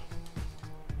good.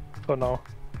 For now.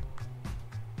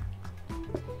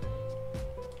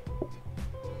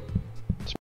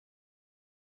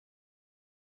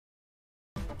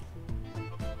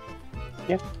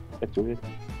 Let's do it.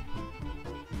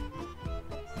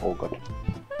 Oh god.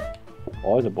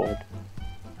 All the board.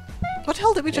 What the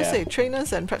hell did we just Yeah. say?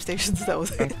 Trainers and prep stations, that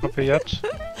was it. Can't copy yet.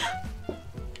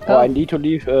 Oh, I need to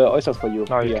leave oysters for you.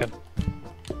 Now you Here. can.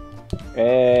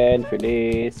 And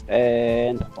fillets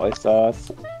and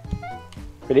oysters.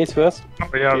 Fillets first. Oh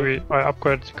yeah, Okay. I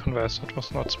upgraded the conveyors. That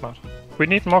was not smart. We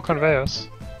need more conveyors.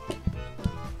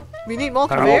 We need more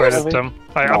I conveyors? upgraded them.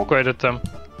 I No. upgraded them.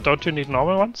 Don't you need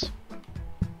normal ones?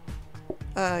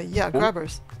 Yeah,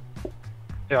 grabbers.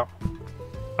 I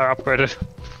upgraded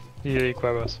the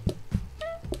grabbers.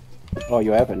 Oh,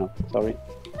 you have enough. Sorry.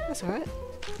 That's alright.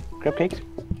 Crab cakes.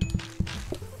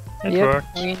 It Yep,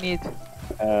 worked. we need.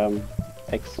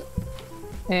 Eggs.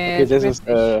 And Okay, this is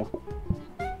redfish.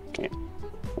 okay.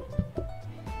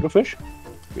 Bluefish?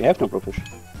 We have no bluefish.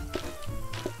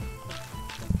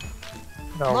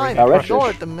 Now My we red need fish.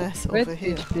 lord, the mess over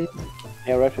here. Redfish, please.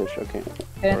 Yeah, redfish. Okay.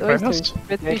 And Try oysters. us?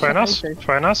 Redfish and Try us? oysters.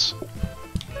 Try us?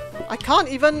 I can't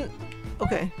even...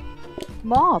 Okay.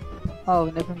 Mop! Oh,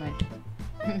 never mind.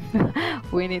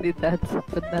 We needed that,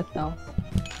 but not now.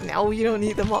 Now you don't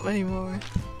need them up anymore.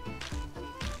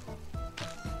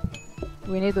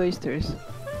 We need oysters.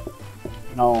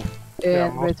 No. Yeah,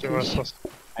 And most of redfish. us.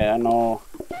 I know.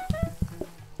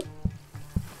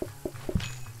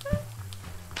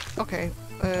 Okay,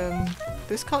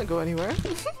 this can't go anywhere.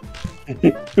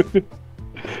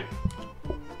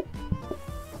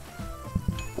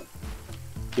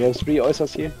 You have 3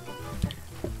 oysters here.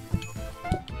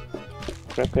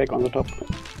 Crab cake on the top.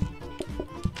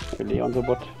 Fillet on the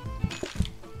bottom.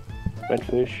 Red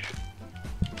fish.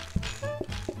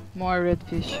 More red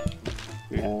fish.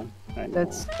 Yeah, I know.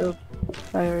 That's the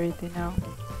priority now.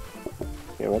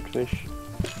 Okay, red fish.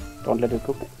 Don't let it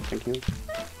cook. Thank you.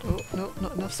 Oh, no,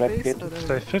 not enough Red space. kid. Oh, there we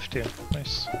Stay go. 15.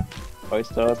 Nice.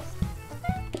 Oysters.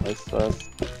 Oysters.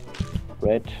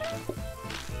 Red.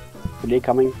 Filet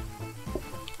coming.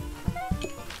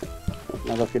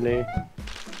 Another filet.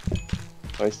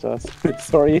 Oysters.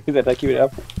 Sorry that I keep it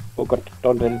up. Oh god,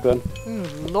 don't let it burn.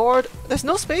 Lord, there's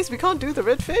no space. We can't do the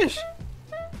red fish.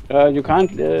 You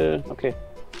can't. Okay.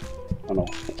 Oh no,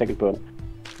 second burn.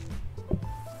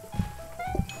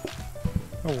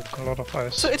 Oh, a lot of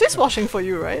ice. So it is washing for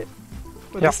you, right?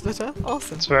 With Yeah. the splitter?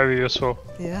 Awesome. It's very useful.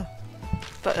 Yeah.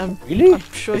 But Really? I'm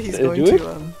sure he's It, going do it?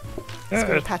 to Yeah,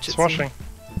 gonna patch it's it soon. washing.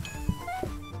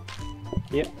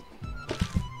 Yeah.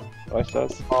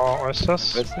 Oysters. Oh,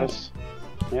 oysters. Oysters.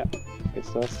 Yeah.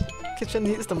 Oysters. kitchen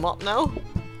needs the mop now.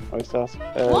 Oysters.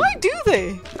 Why do they?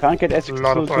 You can't get A access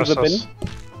lot of to the bin. oysters.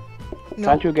 No,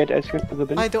 Can't you get access to the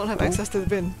bin? I don't have No? access to the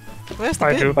bin. Where's the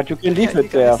I bin? do. But you can leave Yeah, it you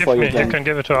can there leave for it your You there. bin. can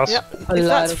give it to us. Yep. A If lot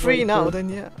that's of free now, oysters. then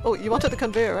yeah. Oh, you wanted the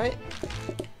conveyor, right?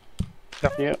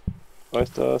 Yeah.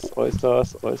 Oysters,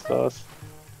 oysters, oysters.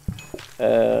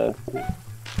 Yeah.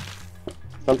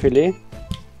 Some filet.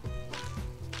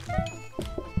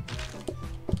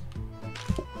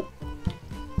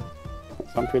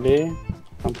 Some filet.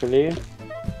 Some filet.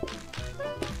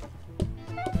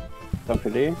 Some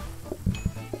filet.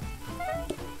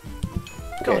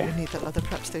 God, Okay. we need that other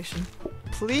prep station.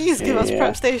 Please give Yeah, us yeah.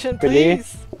 prep station, Filet.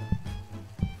 please.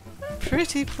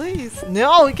 Pretty please.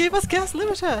 No, it gave us gas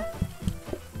limiter.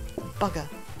 Bugger.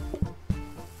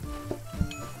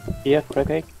 Here, crack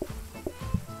egg.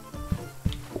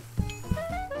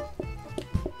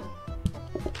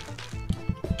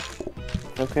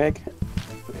 Crack egg.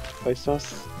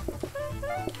 Oysters.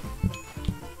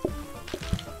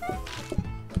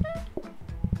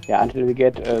 Yeah, until we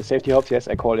get safety hopes, yes,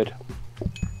 I call it.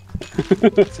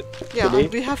 Yeah, Filet.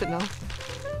 we have it now.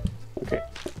 Okay.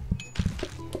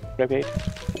 Grab it.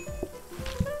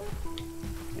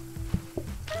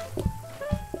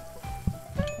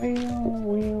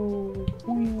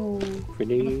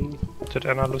 Filet. Did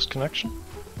Anna lose connection?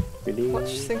 Filet. What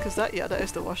sink is that? Yeah, that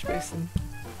is the wash basin.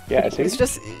 Yeah, I think. It's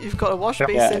just you've got a wash Yeah.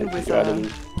 basin Yeah, with you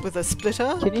a with a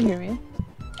splitter. Can you hear me?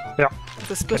 Yeah, The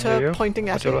can splitter hear you, pointing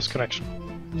but at you it, lost connection.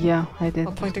 Yeah, I did.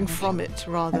 or pointing from it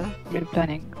rather. We're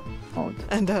planning mode.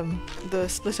 And the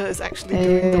splitter is actually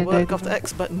doing the I work of don't the know.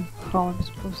 X button. How I'm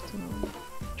supposed to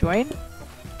join?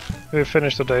 We'll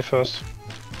finish the day first.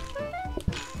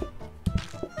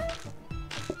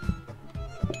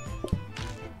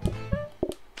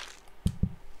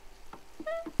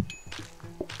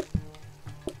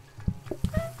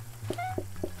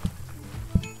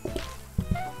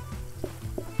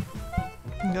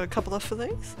 You got a couple of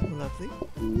fillets. Lovely.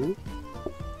 Mhm.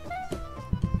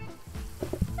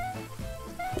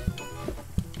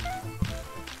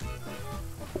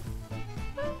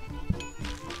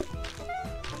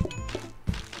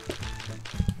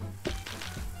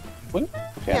 What?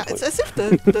 Okay, Yeah, I it's thought- as if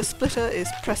the splitter is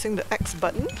pressing the X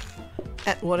button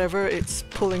at whatever it's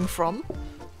pulling from,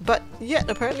 but yet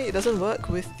apparently it doesn't work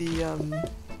with the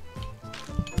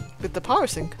power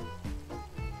sink.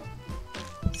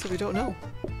 So we don't know.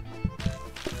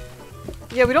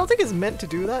 Yeah, we don't think it's meant to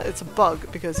do that. It's a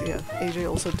bug because yeah, AJ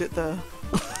also did the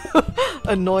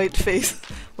annoyed face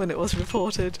when it was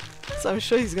reported. So I'm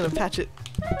sure he's gonna patch it.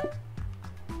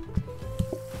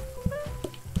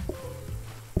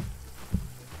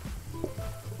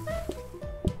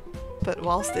 But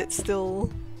whilst it's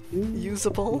still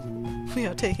usable, we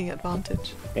are taking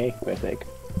advantage. Hey, where's the egg?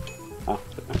 Ah.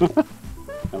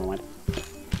 Never mind.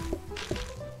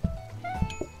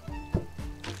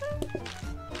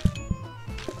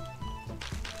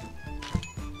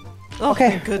 Oh, Okay,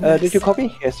 thank goodness. did you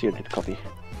copy? Yes, you did copy.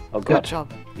 Oh Good god.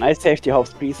 job. Nice safety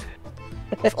hopes, please.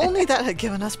 If only that had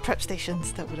given us prep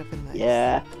stations, that would have been nice.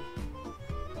 Yeah.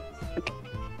 Okay.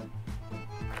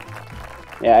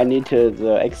 Yeah, I need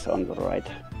the X on the right.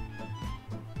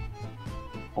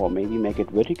 Or maybe make it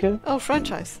vertical? Oh,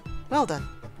 franchise. Well done.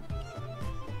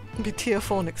 Be tier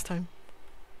 4 next time.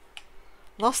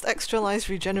 Lost extra lives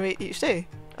regenerate each day.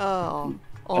 Oh,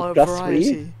 or plus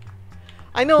variety. 3?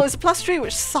 I know, it's a +3,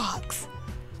 which sucks.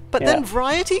 But then Yeah.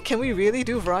 variety? Can we really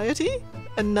do variety?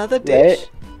 Another dish?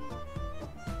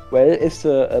 Well, if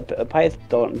the pies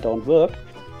don't work,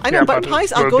 I know, Yeah, but but it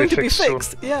pies are will going be to be fixed soon.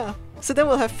 fixed. Yeah. So then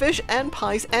we'll have fish and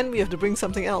pies, and we have to bring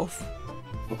something else.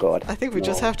 oh god. I think we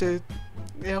just no. have to.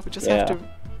 Yeah, we just Yeah. have to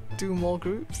do more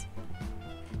groups.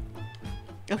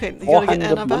 Okay, you gotta get 400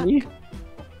 Anna back. money?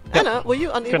 Anna, were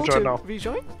you unable join to now.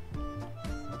 rejoin?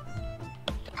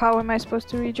 how am I supposed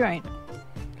to rejoin?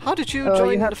 How did you Oh, join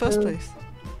you in the have first to- place?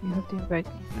 You have to invite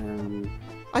me.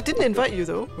 I didn't invite you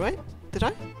though, right? Did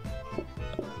I?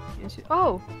 Yes,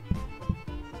 oh!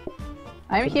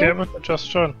 I'm Should be here. able to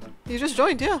just join. You just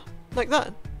joined, yeah. Like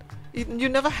that. You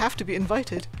never have to be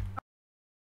invited.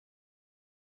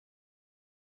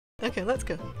 Okay, let's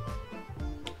go.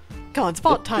 Come on, it's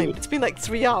about Let's do time. it. It's been like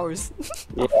 3 hours.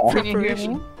 Yeah. Can you hear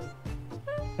Preparation. me?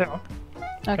 Yeah,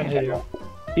 can Okay. hear you.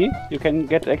 See? You can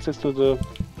get access to the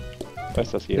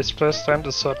oysters here. This place stand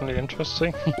is certainly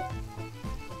interesting.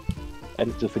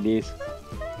 And the fillets.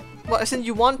 What, as in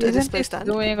you want a Isn't display this stand?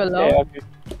 doing Yeah, alone? okay.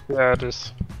 Yeah, it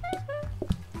is.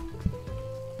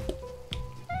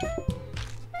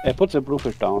 Put the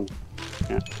bluefish down.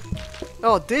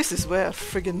 Oh, this is where a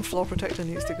friggin' floor protector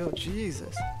needs to go.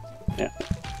 Jesus.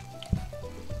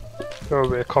 So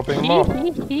we're copying more.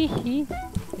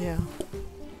 Yeah.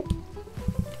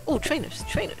 Oh, trainers,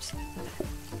 trainers.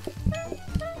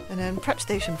 And then prep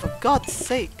station, for God's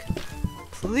sake.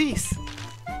 Please.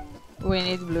 We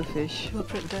need bluefish.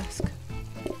 Blueprint desk.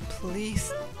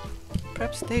 Please.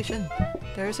 Prep station.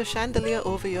 There is a chandelier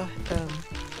over your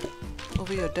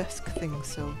desk thing,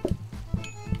 so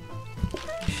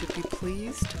you should be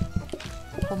pleased.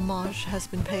 Homage has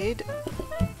been paid.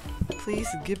 Please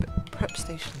Gib prep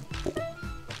station.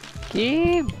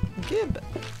 Gib! Gib.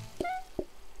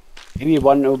 Maybe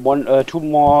two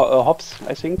more hops,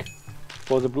 I think,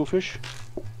 for the bluefish.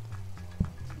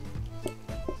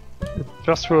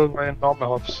 Just roll my normal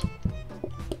hops.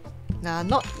 Nah,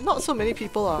 not so many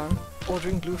people are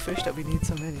ordering bluefish that we need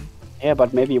so many. Yeah,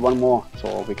 but maybe one more,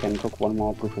 so we can cook one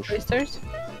more bluefish. Oysters?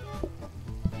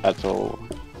 So,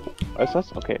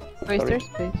 oysters? Okay. Oysters,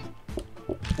 please.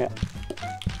 Yeah.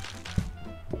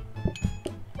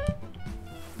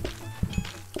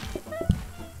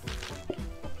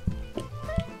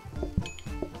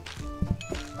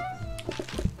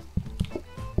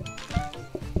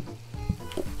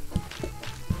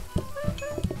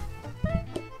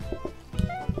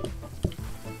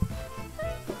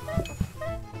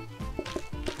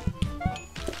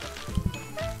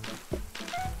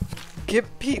 Give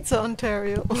pizza,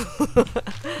 Ontario.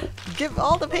 Give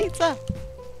all the pizza.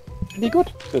 Pretty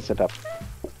good, the setup.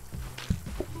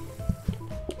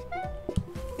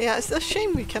 Yeah, it's a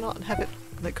shame we cannot have it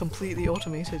like completely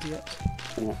automated yet.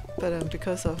 Yeah. But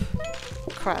because of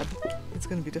crab, it's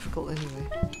going to be difficult anyway.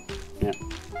 Yeah.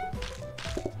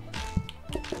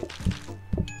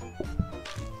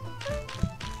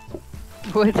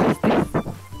 What is this? I Do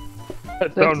I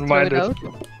don't throw mind it it. out?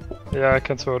 Yeah, I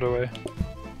can throw it away.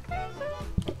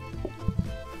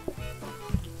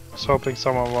 Was hoping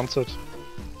someone wants it.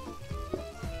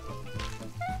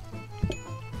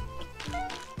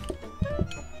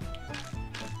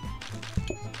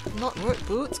 Not work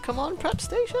boots, come on, prep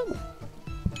station!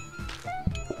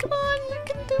 Come on, you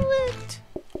can do it!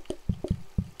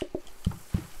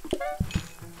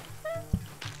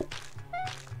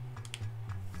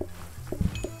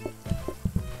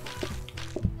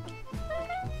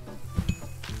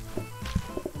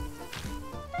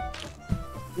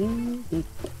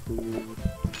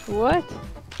 What?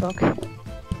 Okay.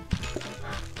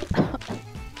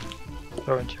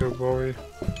 Don't you worry.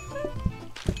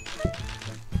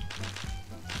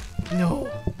 No,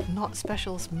 not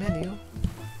specials menu.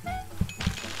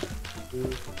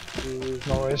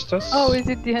 No oysters? Oh, is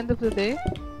it the end of the day?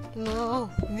 No,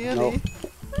 nearly.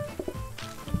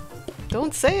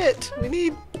 Don't say it! We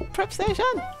need prep station!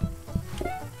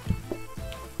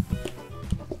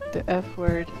 The F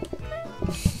word.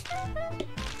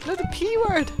 No, the P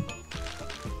word!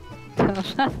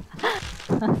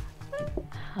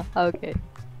 Okay.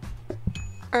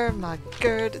 Oh my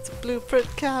god, it's a blueprint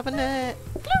cabinet!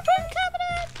 Blueprint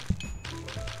cabinet!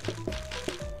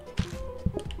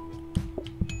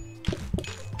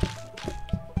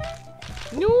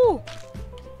 No!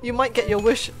 You might get your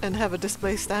wish and have a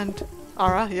display stand.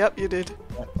 Ara, yep, you did.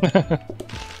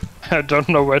 I don't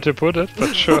know where to put it,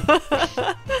 but sure.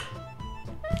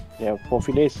 Yeah, for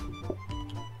fillets.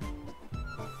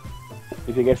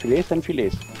 If you get fillets, then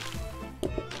fillets.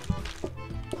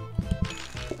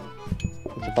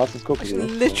 It's the fastest cooking. Actually,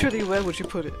 so- literally, where would you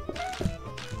put it?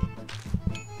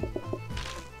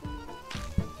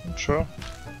 Sure.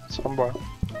 Somewhere.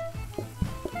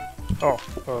 Oh,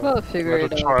 We'll figure what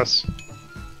a it out. choice.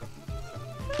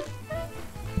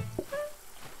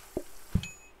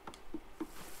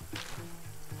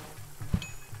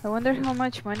 I wonder how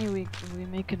much money we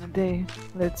make in a day.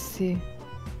 Let's see.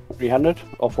 300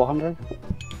 or 400?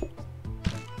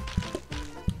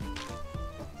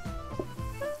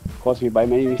 Of course, we buy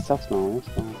many stuff now.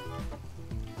 So.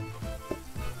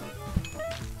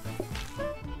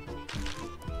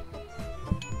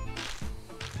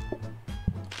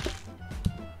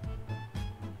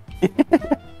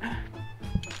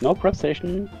 No prep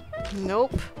station.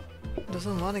 Nope.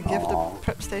 Doesn't want to give the Aw.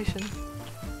 prep station.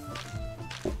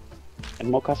 And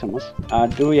more customers.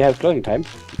 Do we have closing time?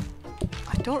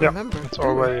 I don't Yeah, remember. it's do we?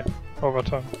 already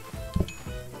overtime.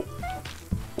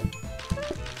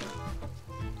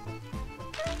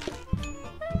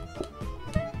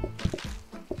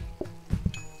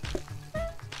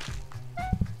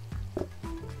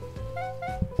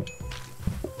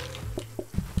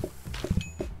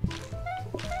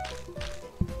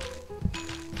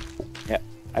 Yeah,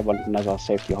 I want another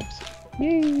safety hops.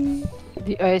 Yay!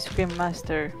 The ice cream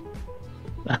master.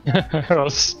 I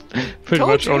was pretty Told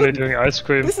much you. only doing ice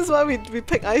cream. This is why we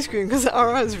pick ice cream, because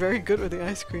Ara is very good with the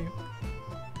ice cream.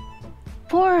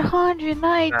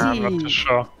 490! I'm not too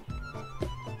sure.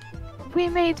 We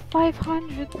made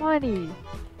 500 money!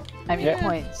 I mean Yeah.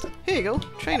 coins. Here you go,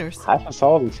 trainers.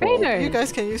 5,000. So Trainers! You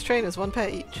guys can use trainers, 1 pair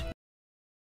each.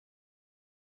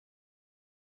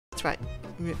 That's right.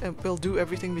 We'll do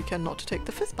everything we can not to take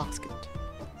the fizz basket.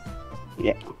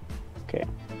 yeah. Okay.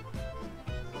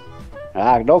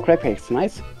 No crab cakes.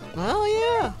 Nice. Well,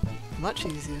 yeah. Much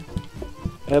easier.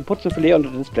 Put the fillet on the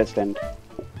display stand.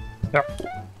 Yeah.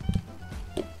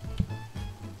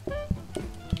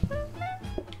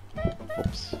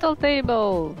 Oops. Metal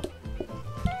table!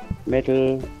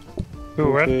 Metal.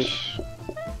 Too wet.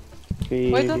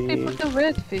 Okay. Why don't we put the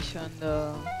red fish on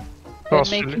the...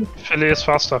 Because make fillet is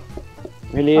faster.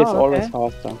 Fillet is Oh, always okay.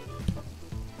 faster.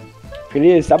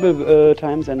 Fillet is double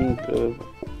times and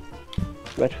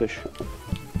redfish.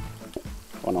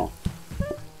 Oh no.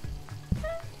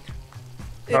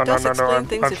 It No, does no, no, explain I'm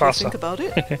things if faster. you think about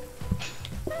it.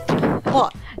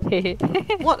 What?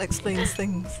 What explains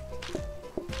things?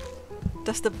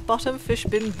 Does the bottom fish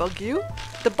bin bug you?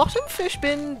 The bottom fish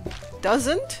bin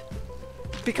doesn't,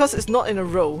 because it's not in a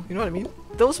row, you know what I mean?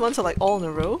 Those ones are like all in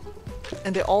a row,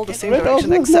 and they're all the same Rid of direction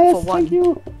this except for mess, one. thank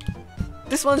you.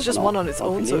 This one's just No, one on its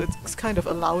own, so hopefully. it's kind of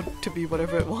allowed to be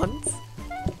whatever it wants.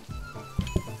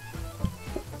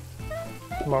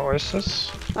 More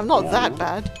oysters. I'm not Yeah, that no.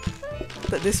 bad,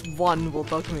 that this one will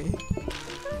bug me.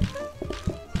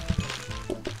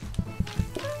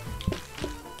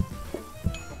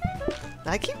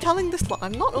 I keep telling this lot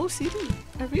I'm not OCD.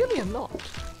 I really am not.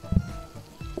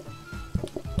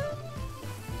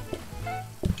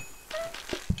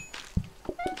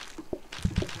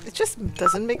 It just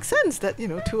doesn't make sense that, you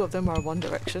know, 2 of them are one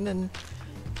direction and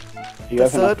You the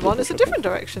have enough third one is a fillet, different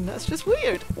direction. That's just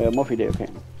weird. okay. More fillet, okay.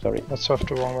 Sorry. Let's have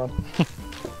the wrong one.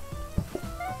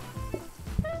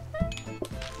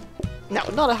 No,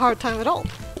 not a hard time at all.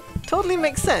 Totally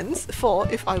makes sense for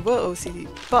if I were OCD,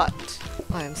 but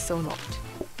I am so not.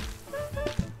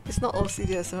 It's not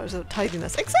OCD as much as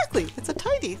tidiness. Exactly! It's a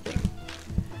tidy thing.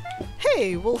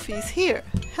 Hey, Wolfie's here.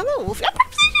 Hello, Wolfie.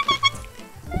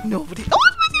 Nobody.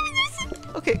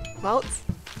 Oh, okay, Mouts.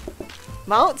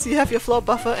 Mouts, you have your floor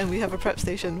buffer and we have a prep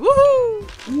station.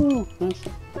 Woohoo! Ooh, nice.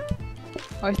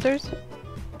 Oysters?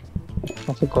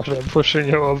 Oh god, I'm pushing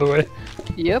you all the way.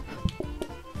 Yep.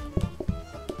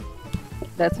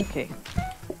 That's okay.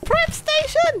 Prep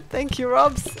station! Thank you,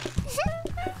 Robs.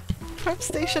 Prep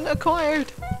station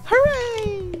acquired.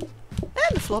 Hooray!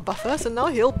 And the floor buffer, so now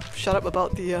he'll shut up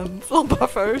about the floor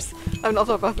buffers. I'm not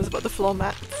floor buffers, but the floor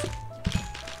mats.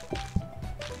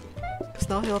 Because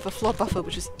now he'll have a floor buffer,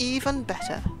 which is even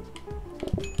better.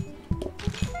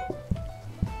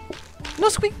 No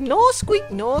squeak, no squeak,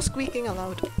 no squeaking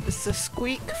allowed. This is a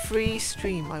squeak-free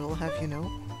stream, I will have you know.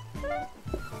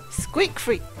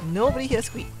 Squeak-free. Nobody here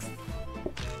squeaks.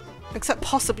 Except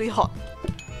possibly Hot.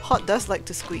 Hot does like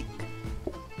to squeak.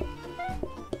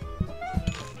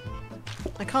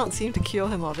 I can't seem to cure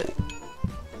him of it.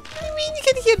 What do you mean you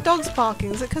can hear dogs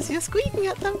barking? Is it because you're squeaking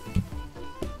at them?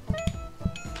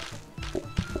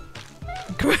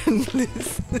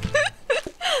 Cranbliss.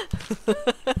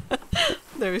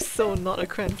 There is so not a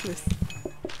Cranbliss.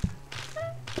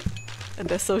 And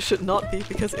there so should not be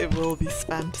because it will be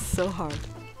spammed so hard.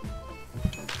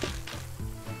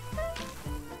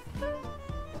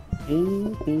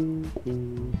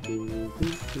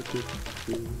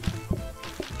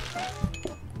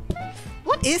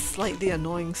 What is slightly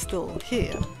annoying still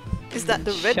here is that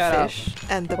the red Shut up, fish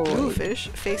and the blue boy. fish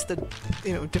face the,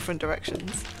 you know, different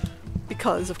directions.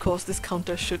 Because of course this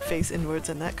counter should face inwards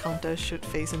and that counter should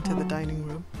face into the dining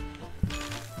room.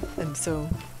 And so,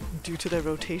 due to their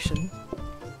rotation,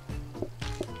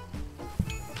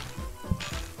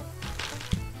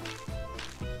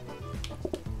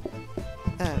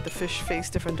 the fish face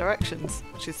different directions,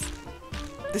 which is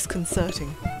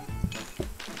disconcerting.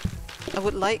 I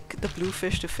would like the blue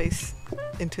fish to face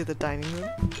into the dining room,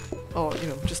 or, you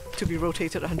know, just to be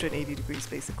rotated 180 degrees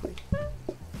basically.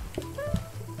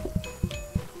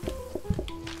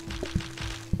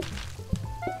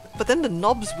 But then the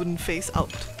knobs wouldn't face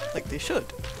out like they should.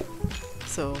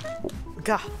 So,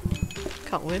 gah,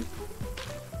 can't win.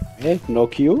 Okay, no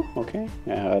queue. Okay.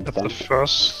 Yeah, At the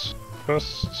first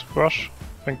rush,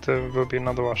 I think there will be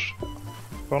another rush.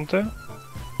 Won't there?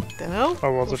 Dunno.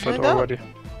 Or was We'll it that find out. already?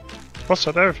 Was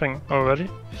that everything already?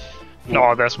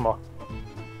 No, there's more.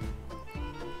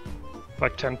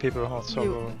 Like 10 people or so.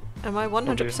 You- Am I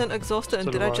 100% exhausted and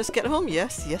to the did I right. just get home?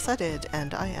 Yes, yes I did,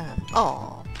 and I am.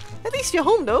 Aw, at least you're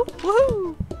home though.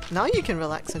 Woohoo! Now you can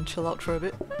relax and chill out for a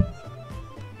bit.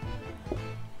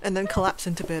 And then collapse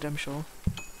into bed, I'm sure.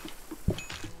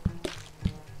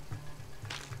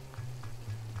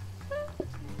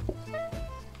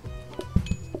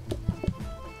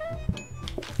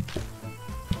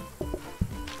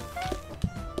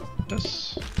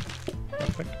 Yes.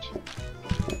 Perfect.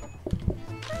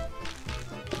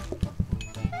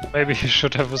 Maybe you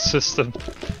should have a system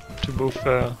to move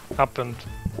up and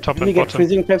top we and get bottom.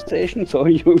 freezing trap station, so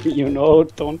you know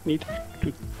don't need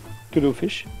to do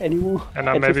fish anymore. And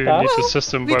at the maybe we start. need a Well,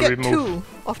 system we where we get move two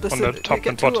of the on the we top get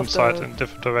and two bottom of side the in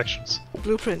different directions.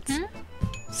 blueprints.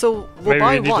 So we'll Maybe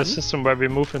buy we need one, a system where we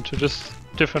move into just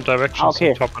different directions Okay.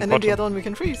 on top and, and then the bottom. other one we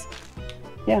can freeze.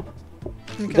 Yeah.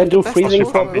 We can Then have do the best of freezing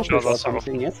both from worlds. fishes or that's how-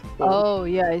 something, yes? Oh,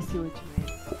 yeah, I see what you mean.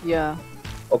 Yeah.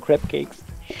 Or crab cakes.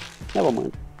 Never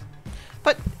mind.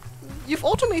 But you've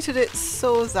automated it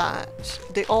so that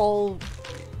they all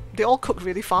cook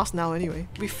really fast now anyway.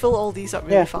 We fill all these up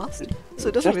really Yeah. fast, so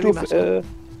it doesn't Just really do, matter.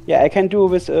 yeah, I can do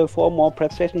with 4 more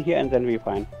prep stations here, and then we're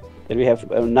fine. Then we have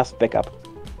enough backup.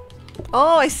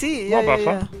 Oh, I see. Yeah, More yeah,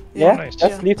 buffer. yeah. Yeah, nice.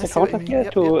 just leave I the see what you counter mean. here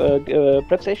Yep, to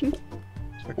prep station.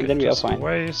 So And get then we are this fine.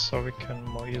 away so we can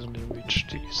more easily reach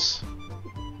these.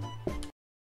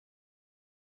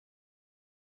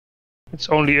 It's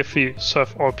only if we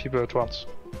serve all people at once.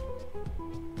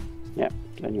 Yeah,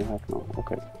 then you have no.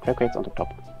 Okay, crab cakes on the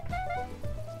top.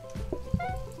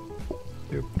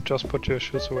 You just put your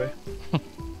shoes away.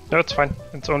 No, it's fine.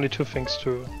 It's only 2 things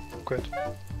to upgrade.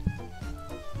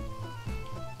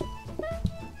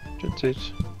 That's it.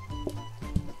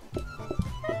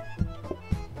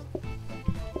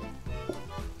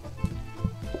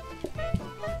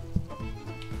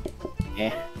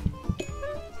 Yeah.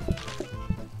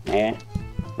 Yeah.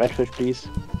 Redfish, please.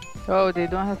 Oh, they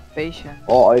don't have patience.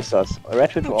 Or oysters.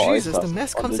 Redfish Oh, or Jesus, oysters. the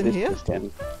mess on comes in here? display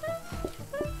stand.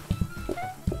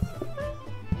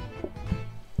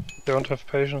 Don't have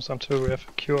patience until we have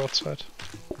a queue outside.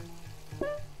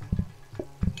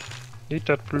 Need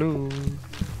that blue.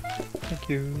 Thank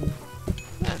you.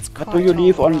 That's What do you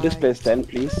leave on alright. display stand,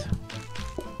 please?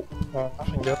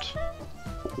 Nothing yet.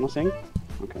 Nothing?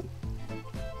 Okay.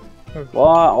 Oh.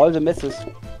 Wow, all the messes.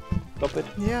 Stop it.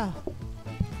 Yeah.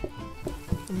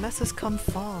 The messes come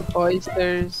far.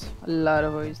 Oysters. A lot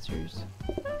of oysters.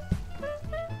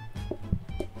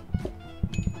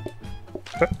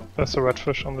 There's a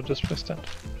redfish on the display stand.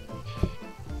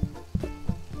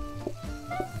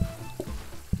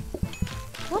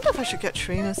 I wonder if I should get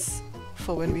trainers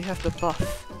for when we have the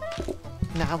buff.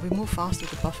 Nah, we move fast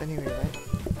with the buff anyway, right?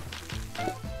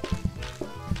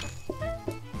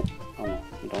 Oh no,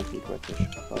 we don't need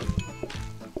redfish. Sorry.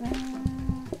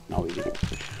 Now we need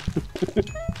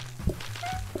redfish.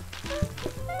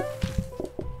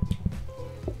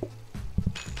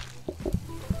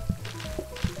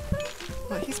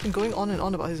 Well, he's been going on and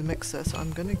on about his mixer, so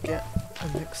I'm gonna get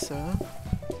a mixer.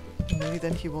 Maybe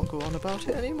then he won't go on about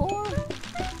it anymore.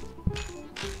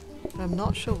 I'm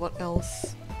not sure what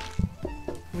else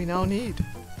we now need.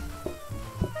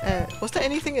 Was there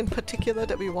anything in particular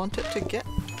that we wanted to get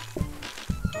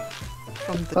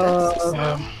from the desks?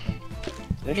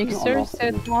 Mixer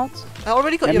set mods? I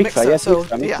already got Yeah, your mixer, mixer, yes, so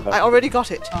mixer, yeah, mixer. I already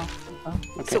got it.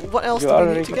 Okay. So what else You do we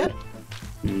already need to got get?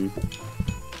 it? Hmm.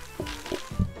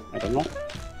 I don't know.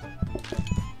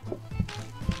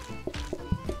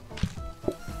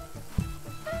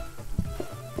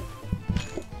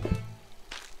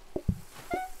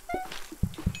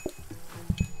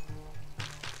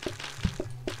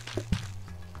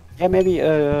 Yeah, maybe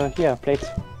here, plates.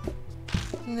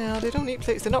 No, they don't need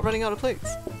plates. They're not running out of plates,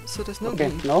 so there's no Okay,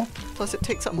 need. no? Plus, it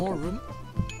takes up more room.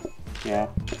 Yeah.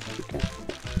 Okay.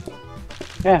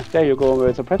 Yeah, there you go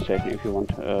with the press station if you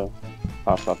want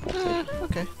fast start press station.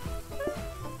 Okay.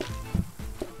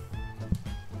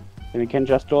 Then we can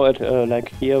just store it like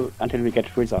here until we get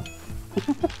freezer.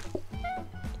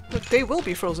 But they will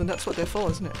be frozen. That's what they're for,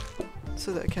 isn't it?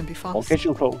 So that it can be fast. Or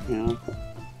kitchen flow, yeah.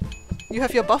 You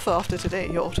have your buffer after today,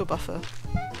 your auto buffer.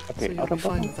 So Okay, you'll auto be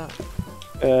fine buffer.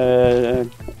 with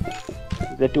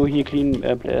that. That do he clean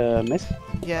mess?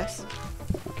 Yes.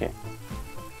 Okay.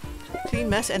 Clean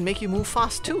mess and make you move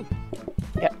fast too.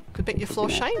 Yeah. Could make your floor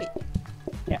Yeah. shiny.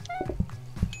 Yeah.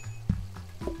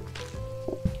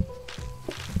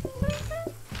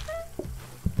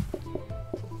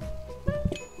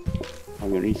 Oh,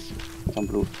 you need some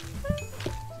blue.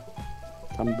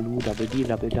 Some blue, double D,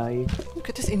 double die. Look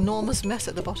at this enormous mess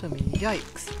at the bottom.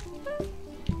 Yikes.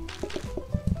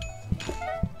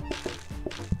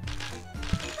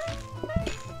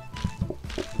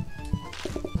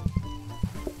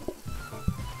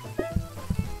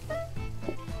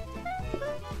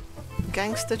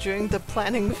 Gangster during the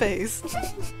planning phase.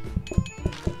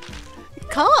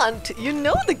 Can't! You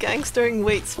know the gangstering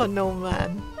waits for no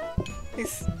man.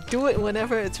 Please do it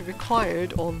whenever it's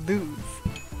required or lose.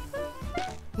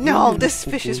 No, this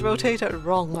fish is rotated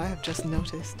wrong, I have just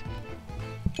noticed.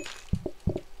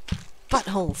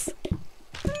 Buttholes!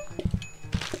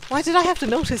 Why did I have to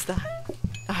notice that?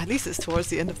 Ah, at least it's towards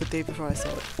the end of the day before I saw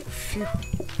it. Phew.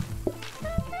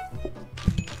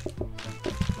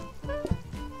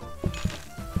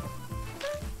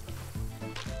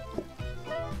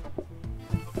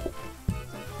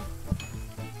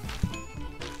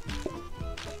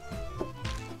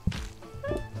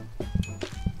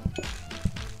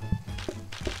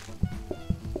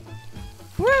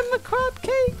 Where are my crab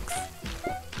cakes?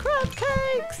 Crab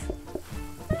cakes!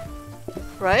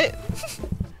 Right?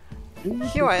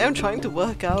 Here I am trying to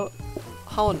work out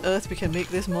how on earth we can make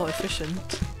this more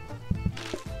efficient.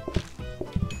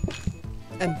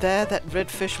 And there that red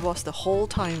fish was the whole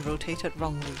time, rotated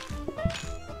wrongly.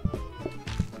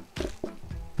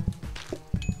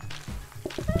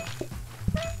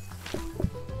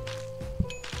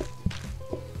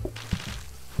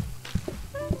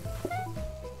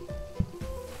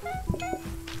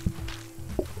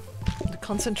 The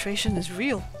concentration is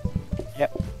real.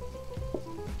 Yep.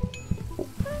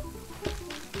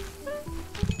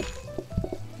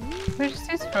 Where's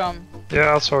this from?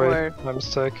 Yeah, sorry, Where? my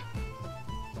mistake.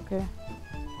 Okay.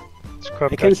 It's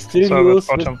crab I can cake. still Serve at use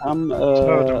bottom. some.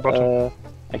 Serve at bottom.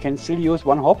 I can still use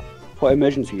one hop for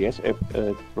emergency. Yes, if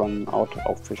run out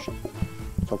of fish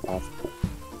so fast.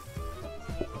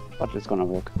 But it's gonna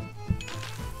work.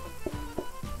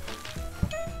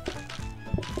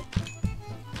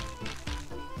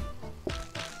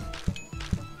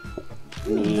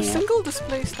 The single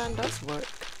display stand does work.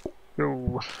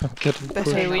 Yo, I'm getting Better pushed.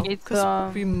 Okay, we now, need 'cause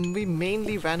some- we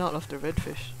mainly ran out of the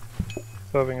redfish.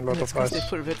 Serving a lot And it's of because ice. they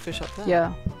put redfish up there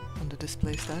Yeah. on the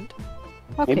display stand.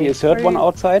 Okay. Maybe a third one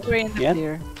outside. We're in the Yeah,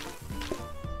 clear.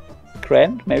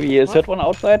 Grand. Maybe a What? third one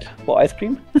outside for ice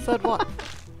cream. Third what?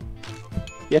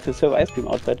 You have to serve ice cream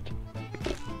outside.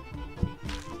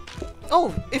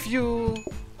 Oh, if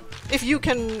you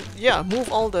can, yeah,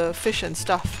 move all the fish and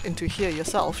stuff into here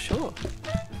yourself, sure.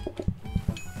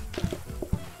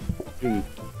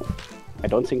 I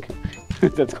don't think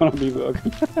that's gonna be work.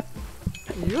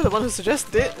 You're the one who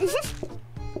suggested it.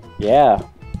 Yeah,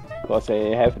 because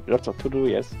they have lots of to do.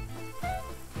 Yes.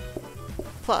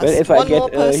 Plus, Well, if I one get, more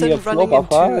person here running floor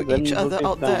buffer, into then each it other would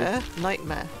out be there,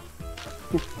 nightmare.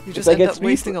 You just I end get up three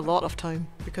wasting a lot of time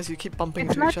because you keep bumping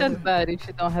It's into not each other. that bad if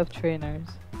you don't have trainers.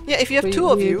 Yeah, if you have We- two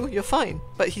of we- you, you're fine.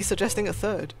 But he's suggesting a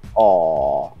third.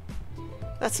 Oh.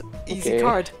 That's easy Okay.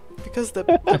 card because the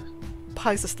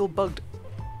pies are still bugged.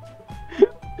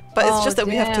 But it's Oh, just that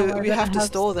we have damn, to we're we gonna have to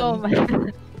store so them.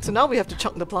 many- So now we have to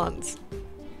chunk the plants.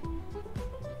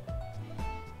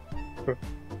 Sure.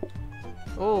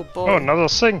 Oh boy. Oh, another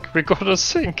sink! We got a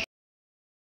sink!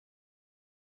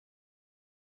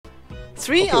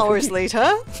 3 Okay, hours okay.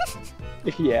 later.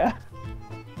 Yeah.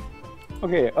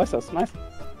 Okay, oysters, nice.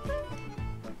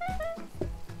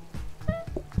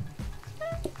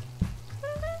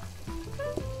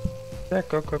 Yeah,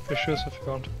 go grab your shoes if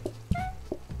you want.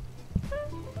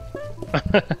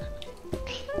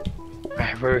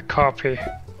 I'm very copy.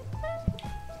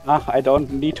 Ah, I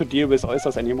don't need to deal with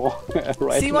oysters anymore.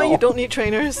 Right See why now. you don't need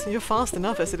trainers? You're fast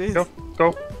enough as it is. Go,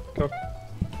 go, go.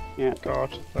 Yeah. Go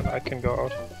out, then I can go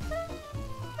out.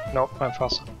 No, I'm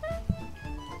faster.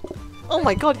 Oh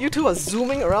my god, you two are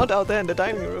zooming around out there in the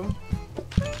dining room.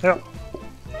 Yeah.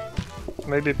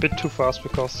 Maybe a bit too fast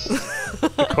because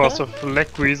of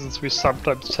lag reasons we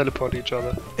sometimes teleport each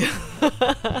other.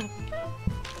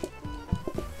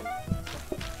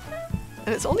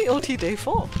 And it's only OT day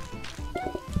 4.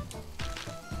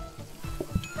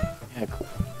 Yeah.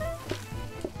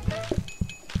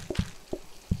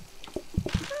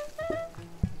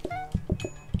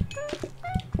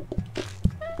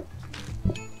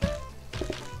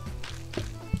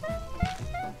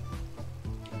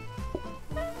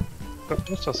 But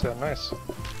oysters are nice.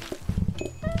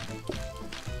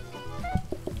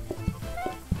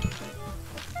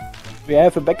 We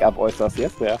have a backup oysters,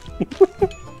 yes, there.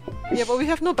 Yeah, but we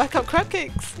have no backup crab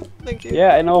cakes. Thank you.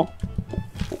 Yeah, I know.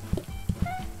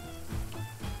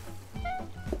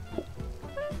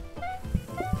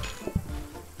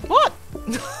 What?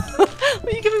 What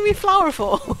are you giving me flour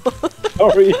for?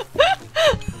 Sorry.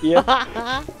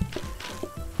 Yeah.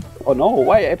 Oh no,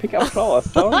 why I pick up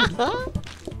flowers? Sorry.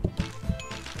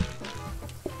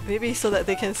 Maybe so that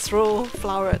they can throw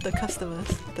flour at the customers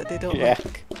that they don't Yeah.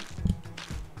 like.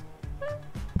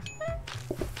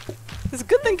 It's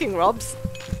good thinking, Robs.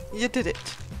 You did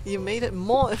it. You made it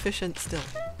more efficient still.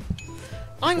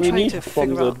 I'm We trying need to from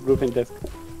figure the out. roofing desk.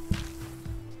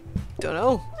 Don't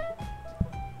know.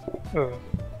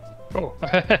 Oh,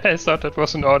 I thought that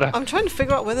was an order. I'm trying to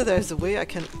figure out whether there's a way I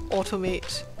can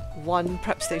automate one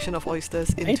prep station of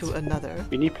oysters into Plates? another.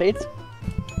 We need plates?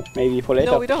 Maybe for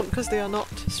later? No, we don't, because they are not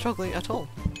struggling at all.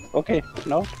 Okay,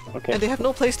 no? Okay. And they have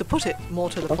no place to put it, more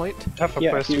to the point. Have a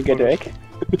Yeah, place you to get put the it. egg.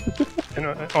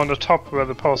 On the top where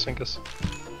the power sink is.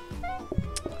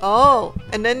 Oh,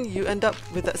 and then you end up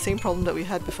with that same problem that we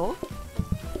had before?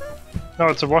 No,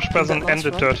 it's a wash that basin last and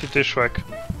a run? dirty dish rack.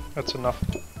 That's enough.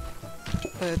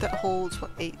 That holds,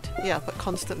 what, 8? Yeah, but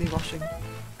constantly washing.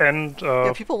 And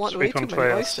Yeah, people want way 3 too many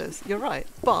conveyors. oysters. You're right,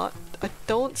 but I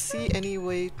don't see any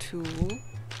way to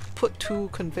put 2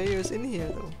 conveyors in here,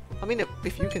 though. I mean,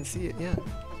 if you can see it, yeah,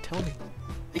 tell me.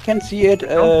 I can see it,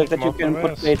 don't that you more can put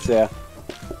conveyors. plates there.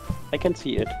 I can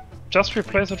see it. Just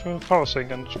replace it with a power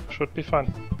sink and it should be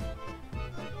fine.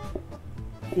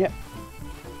 Yeah.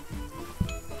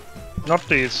 Not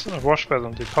these wash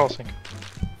basin, the power sink.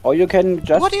 Or you can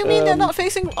just. What do you mean they're not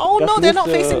facing? Oh just no, they're move not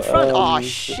the, facing front. Oh the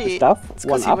shit! Stuff, It's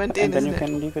one 'cause you up, went in, and then you isn't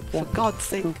it? can leave it there. For God's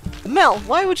sake, Mel,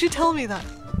 why would you tell me that?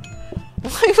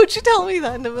 Why would you tell me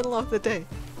that in the middle of the day?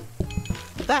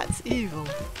 That's evil.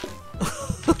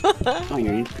 Oh,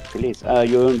 you need plates.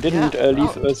 You didn't Yeah,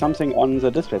 leave oh. Something on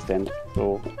the display stand,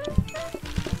 so.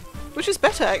 Which is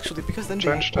better actually, because then they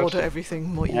Changed it. order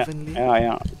everything more Yeah, evenly.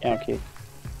 yeah, okay.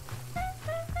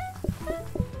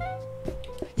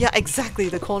 Yeah, exactly,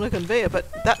 the corner conveyor, but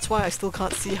that's why I still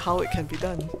can't see how it can be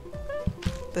done.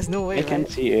 There's no way, I can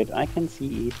right? see it. I can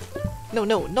see it. No,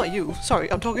 not you.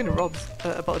 Sorry, I'm talking to Robs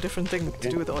about a different thing to Okay.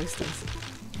 do with the oysters.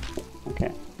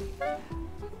 Okay.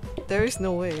 There is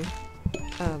no way.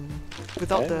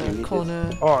 Without Okay, you the need this.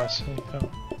 corner, Oh, I see.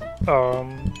 Yeah.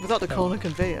 without the yeah. corner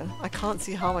conveyor, I can't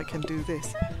see how I can do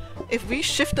this. If we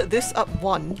shifted this up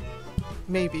 1,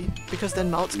 maybe, because then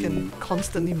Mouts can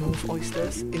constantly move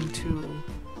oysters into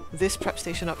this prep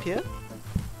station up here,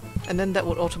 and then that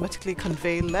would automatically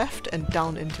convey left and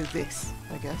down into this,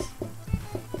 I guess.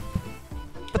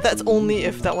 But that's only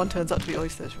if that one turns out to be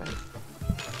oysters, right?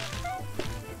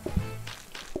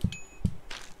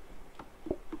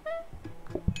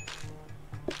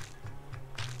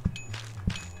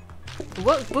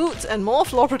 Work boots and more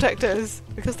floor protectors,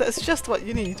 because that's just what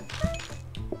you need.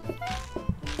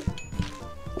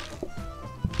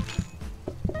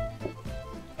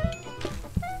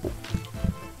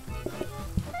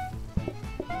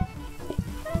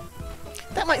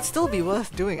 That might still be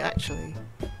worth doing, actually.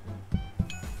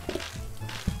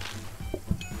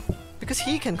 Because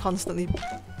he can constantly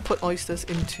put oysters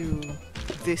into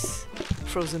this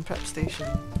frozen prep station.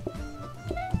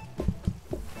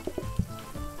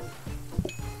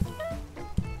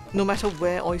 No matter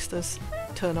where oysters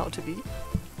turn out to be,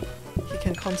 he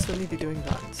can constantly be doing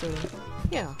that. So,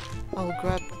 yeah, I'll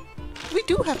grab... We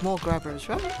do have more grabbers,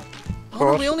 right? Oh no,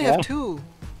 course, we only yeah. have 2.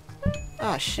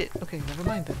 Ah, shit. Okay, never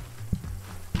mind then.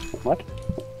 What?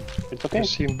 It's okay. You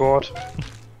seem bored.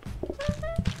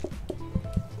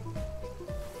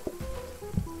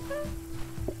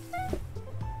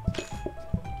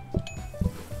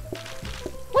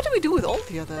 What do we do with all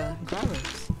the other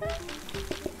grabbers?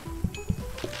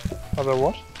 Other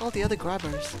what? All the other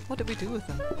grabbers. What did we do with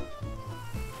them?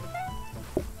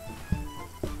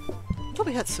 I thought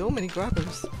we had so many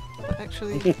grabbers. But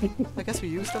actually, I guess we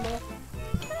used them all.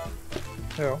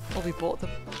 Yeah. Or we bought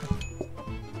them.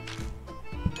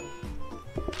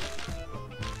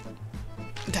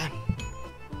 Damn.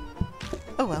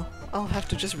 Oh well, I'll have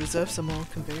to just reserve some more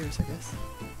conveyors, I guess.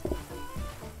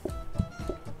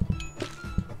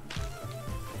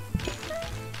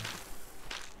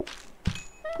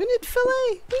 We need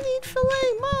fillet! We need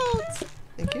fillet mods!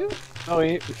 Thank you.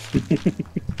 Sorry.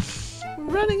 We're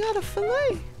running out of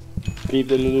fillet!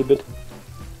 Leave it a little bit.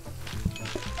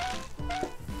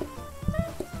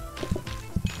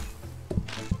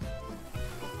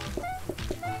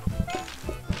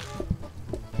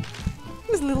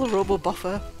 This little robo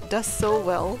buffer does so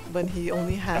well when he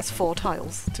only has 4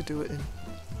 tiles to do it in.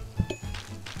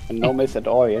 And no miss at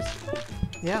all, yes.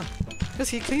 Yeah. Because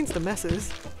he cleans the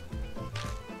messes.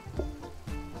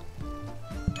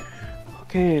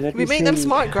 Okay, let me We made them think.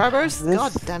 smart grabbers? This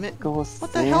God damn it. goes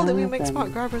What the hell did we there, make then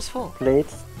smart grabbers for? Plate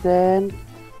stand,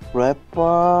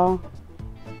 wrapper,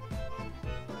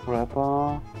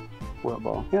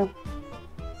 yeah.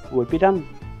 Would be done.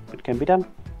 It can be done.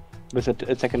 With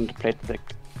a second plate flick.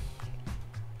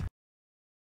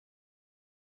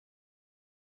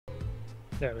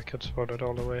 Yeah, we could throw that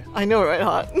all away. I know, right,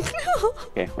 Hot?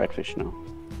 Okay, redfish now.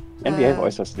 And we have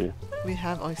oysters still. We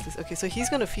have oysters. Okay, so he's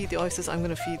gonna feed the oysters, I'm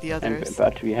gonna feed the And, others.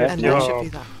 but we have And no that should be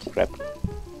that.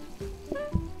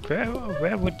 crab.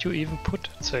 Where would you even put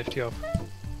safety up?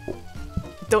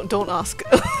 Don't ask.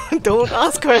 Don't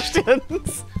ask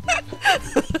questions.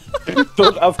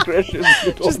 Don't ask questions.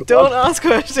 Just don't ask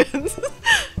questions.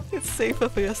 It's safer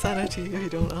for your sanity if you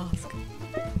don't ask.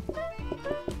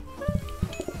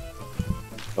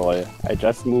 Lol, I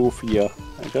just move here.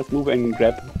 I just move and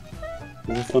grab.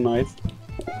 This is so nice.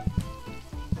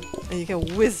 And you can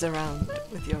whiz around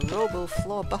with your robo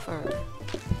floor buffer.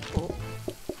 Oh.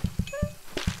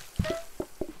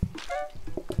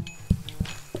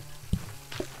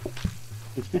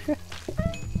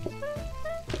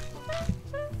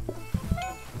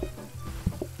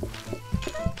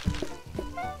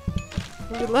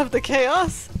 We love the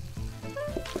chaos.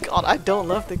 God, I don't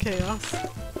love the chaos.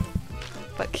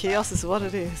 But chaos is what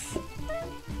it is.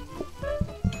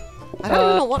 I don't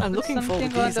even know what I'm looking for with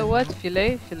Something on these. the what?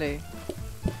 Filet? Filet.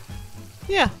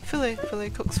 Yeah, filet. Filet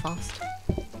cooks fast.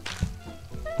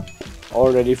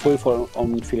 Already full for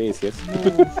fillets, yes.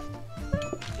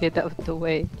 Get out of the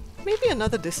way. Maybe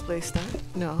another display stand?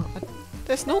 No,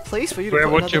 there's no place for you to Where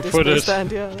put would another you put display it?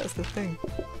 stand. Yeah, that's the thing.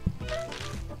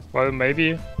 Well,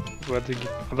 maybe where the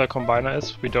other combiner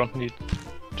is, we don't need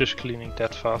dish cleaning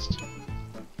that fast.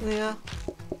 Yeah,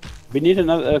 We need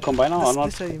another combiner or that's, not?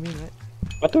 that's what you mean, right?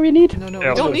 What do we need? No,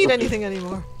 Yeah, we don't so need it's okay. anything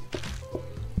anymore.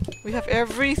 We have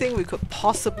everything we could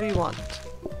possibly want.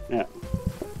 Yeah.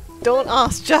 Don't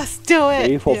ask, just do it!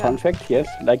 Maybe for Yeah. fun fact, yes.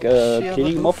 Like a Sheer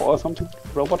cleaning mop boof. or something.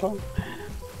 Robot.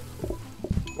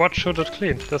 What should it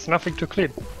clean? There's nothing to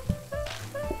clean.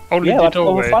 Only Yeah, the but for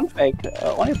doorway. fun fact.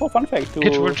 Only for fun fact. To...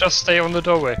 It will just stay on the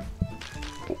doorway.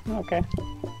 Okay.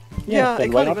 Yeah, then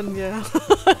it why can't not? even, yeah.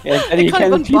 Yeah, and It you can't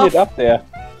can even clean it buff. up there.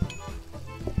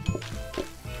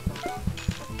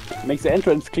 Makes the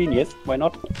entrance clean, yes? Why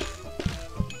not?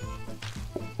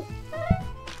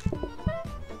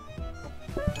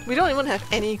 We don't even have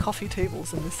any coffee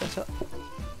tables in this setup.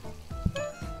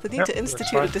 They need Yep, to that's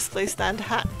institute a fine. display stand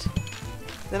hat.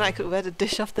 Then I could wear the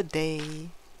dish of the day.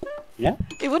 Yeah?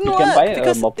 It wouldn't You can work buy a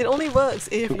because mop it only works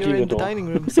if to you're clean in the the door. dining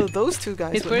room. So those two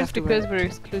guys It would works have to because wear. we're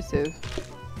exclusive.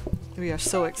 We are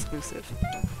so exclusive.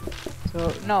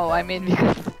 So no, I mean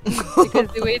because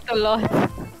they wait a lot.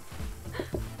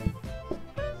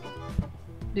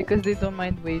 Because they don't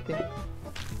mind waiting.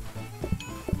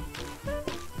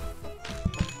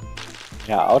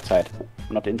 Yeah, outside.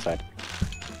 Not inside.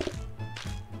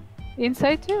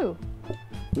 Inside too.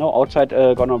 No, outside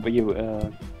gonna be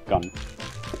gone.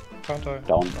 Can't I?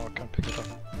 Down. No, I can't pick it up.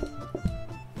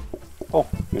 Oh,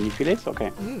 you need fillets?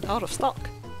 Okay. Out of stock.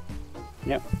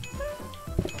 Yeah.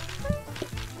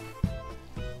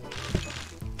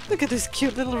 Look at this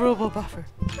cute little robo buffer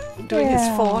doing his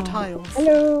 4 tiles.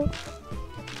 Hello.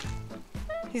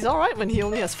 He's alright when he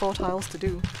only has 4 tiles to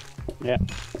do. Yeah.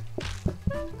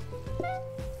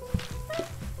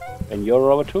 And you're a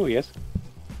robot too, yes?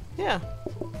 Yeah.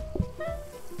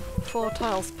 4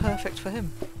 tiles perfect for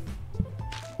him.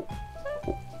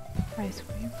 Ice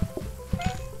cream.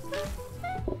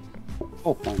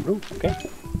 Oh, one blue. Okay.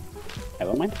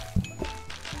 Never mind.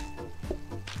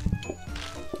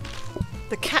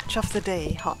 The catch of the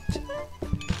day, Hot.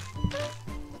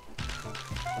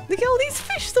 Look at all these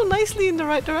fish so nicely in the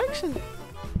right direction.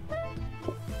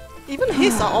 Even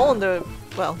his are all in the,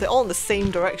 well, they're all in the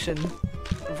same direction.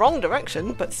 Wrong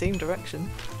direction, but same direction.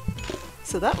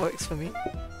 So that works for me.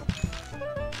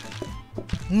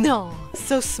 No,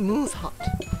 so smooth, Hot.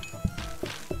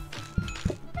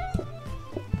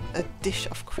 A dish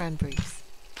of cranberries.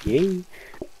 Yay.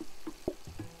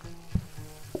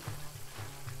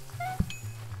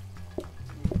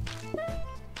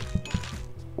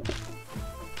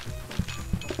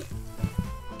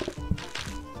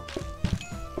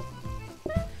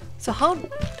 So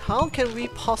how can we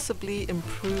possibly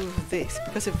improve this?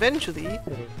 Because eventually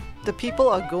the people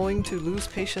are going to lose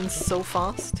patience so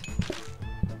fast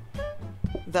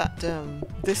that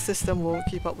this system won't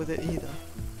keep up with it either.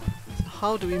 So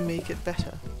how do we make it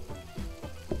better?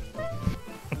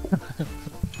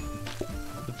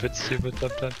 A bit stupid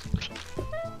sometimes.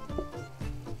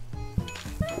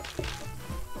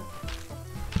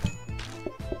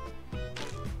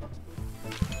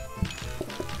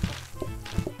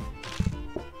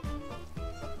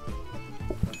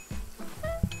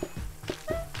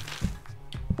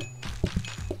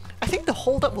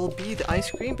 holdup will be the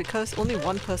ice cream because only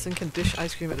one person can dish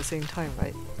ice cream at the same time,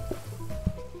 right?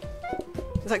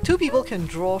 It's like 2 people can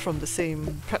draw from the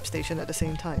same prep station at the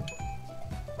same time.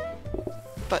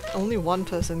 But only one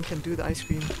person can do the ice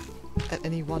cream at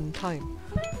any one time.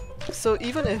 So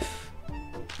even if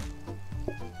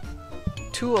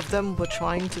 2 of them were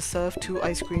trying to serve 2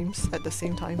 ice creams at the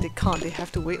same time, they can't. They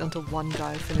have to wait until one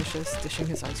guy finishes dishing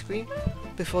his ice cream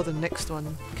before the next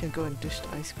one can go and dish the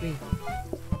ice cream.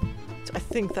 So I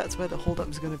think that's where the holdup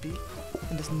is going to be,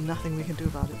 and there's nothing we can do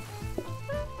about it.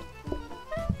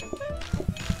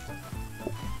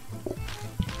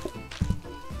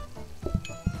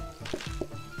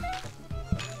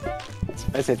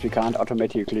 I said we can't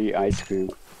automatically ice cream.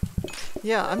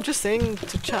 Yeah, I'm just saying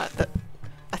to chat that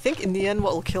I think in the end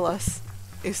what will kill us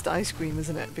is the ice cream,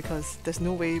 isn't it? Because there's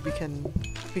no way we can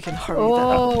hurry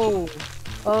that up.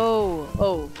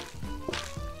 Oh!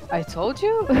 I told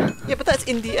you? Yeah, but that's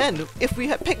in the end. If we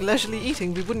had picked leisurely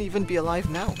eating, we wouldn't even be alive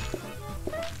now.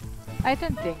 I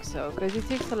don't think so, because it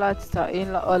takes a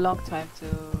long time to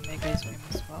make ice cream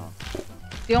as well.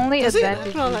 The only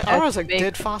advantage No, like, ours are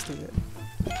dead fast with it.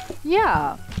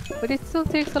 Yeah, but it still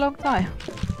takes a long time.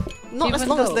 Not Even as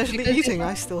long as though, leisurely because eating,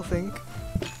 I still think.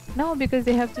 No, because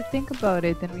they have to think about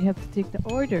it and we have to take the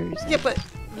orders. Yeah, but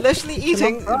leisurely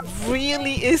eating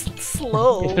really is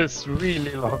slow. It is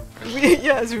really long.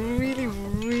 Yeah, it's really,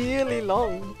 really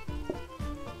long.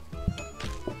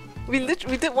 We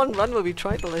did one run where we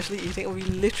tried the leisurely eating and we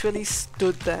literally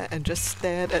stood there and just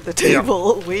stared at the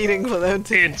table waiting for them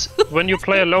to... When you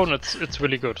play alone, it's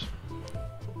really good.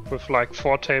 With like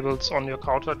 4 tables on your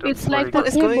counter. It's really like good. What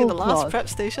is going in the tablecloth last prep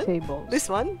station? Tables. This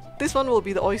one? This one will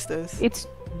be the oysters. It's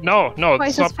No, twice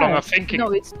it's not as longer fast. thinking.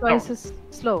 No, it's twice as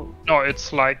slow. No,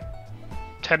 it's like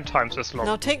 10 times as long.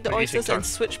 Now take the for eating oysters time. and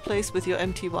switch place with your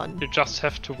empty one. You just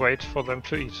have to wait for them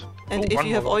to eat. And Oh, if one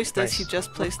you have more. oysters, Nice. you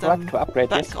just place Drug them to upgrade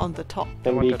back this. on the top.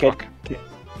 Then want we the get... drug.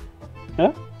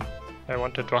 Huh? I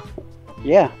want the drug.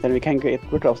 Yeah, then we can get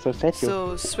rid of the statue.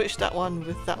 So switch that one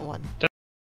with that one.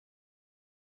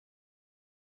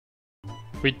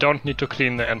 We don't need to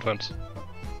clean the entrance.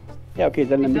 Yeah, okay,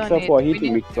 then the We mixer don't for need-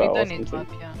 heating we mixer don't or need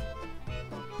something. map,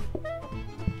 yeah.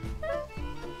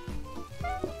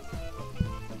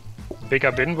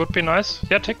 Bigger bin would be nice.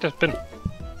 Yeah, take that bin.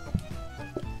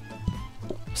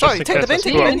 Sorry, in take the case bin, there's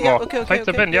take the bin. more. Yeah, okay. Take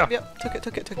the bin, yeah. Yep,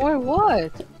 took it. Or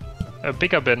what? A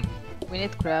bigger bin. We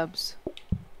need crabs.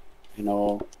 You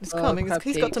know, It's Oh, coming. crab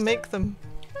He's got to cakes. make them.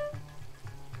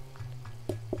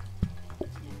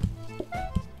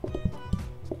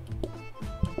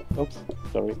 oops,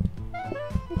 sorry.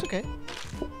 It's okay.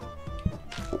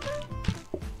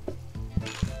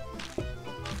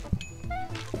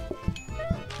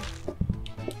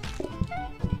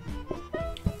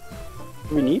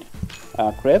 We need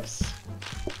crabs,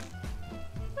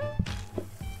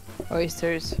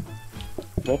 Oysters.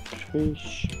 red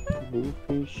fish, blue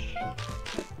fish,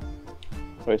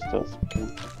 oysters. Okay.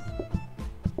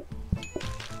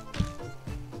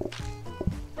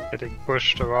 Getting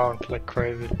pushed around like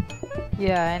crazy.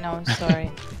 Yeah, I know,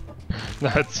 sorry. No,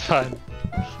 it's fine.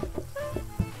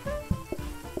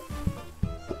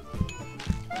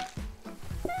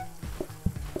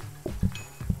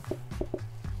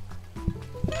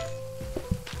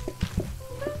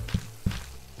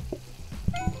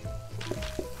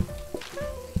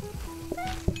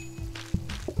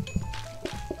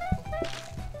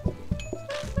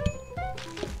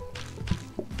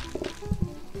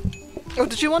 Oh,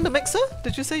 did you want a mixer?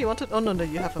 Did you say you wanted? Oh no,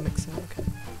 you have a mixer. Okay.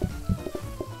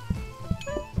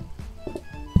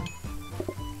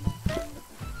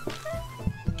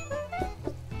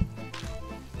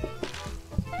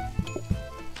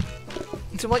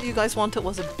 So what you guys wanted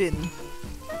was a bin.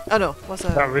 Oh no, was a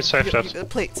Yeah, we saved that.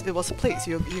 plates. It was plates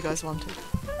you guys wanted.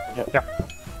 Yeah.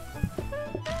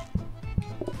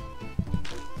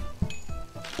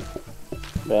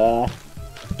 Yeah.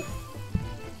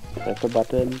 Press the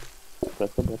button.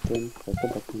 Press the button. Press the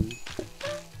button.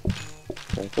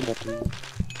 Press the button.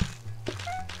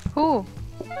 Who?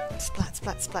 Splat,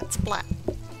 splat, splat, splat.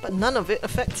 But none of it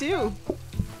affects you.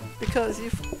 Because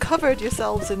you've covered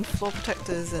yourselves in floor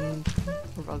protectors and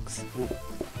rugs.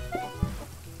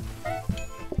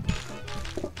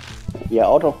 We are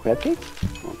out of crab cakes?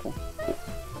 Okay.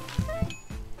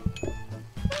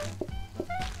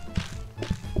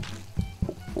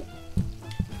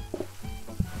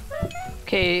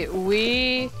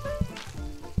 Okay,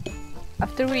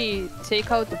 after we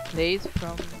take out the plate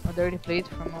from a dirty plate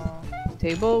from a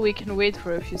table, we can wait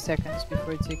for a few seconds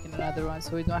before taking another one,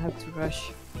 so we don't have to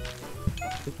rush.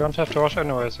 You don't have to rush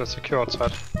anyways, it's secure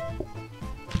outside.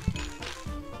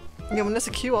 Yeah, when there's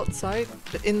a queue outside,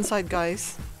 the inside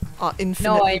guys are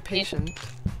infinitely patient.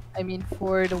 I mean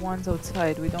for the ones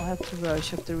outside, we don't have to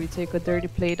rush after we take a dirty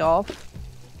plate off.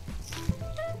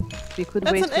 We could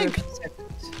That's wait an for a egg. few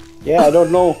seconds. Yeah, I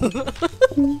don't know.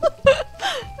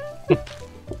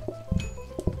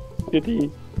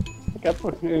 Kitty, get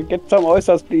some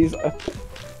oysters, please.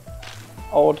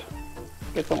 Out.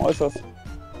 Get some oysters.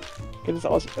 Get this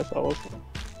oysters out.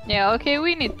 Yeah, okay,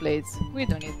 we need plates. We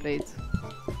don't need plates.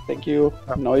 Thank you.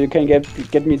 Now you can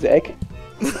get me the egg.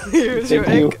 Here's your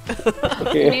Thank you. egg.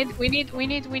 Okay. We need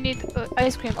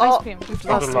ice cream, Oh, ice cream. we've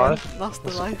Not lost alive. one. Lost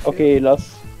the life. Okay,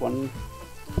 last one.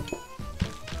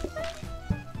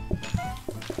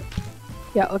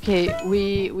 Yeah, okay,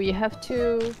 we have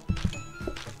to...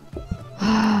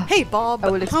 Hey Bob, I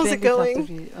will explain how's it this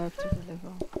going? after the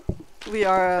level. We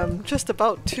are just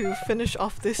about to finish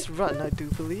off this run, I do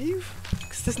believe.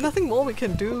 Because there's nothing more we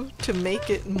can do to make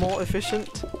it more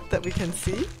efficient that we can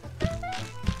see.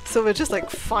 So we're just like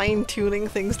fine-tuning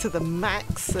things to the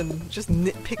max and just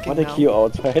nitpicking What a now. queue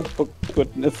outside, for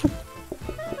goodness.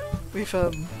 We've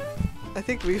I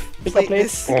think we've Pick a played plate.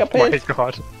 this. Oh my plate.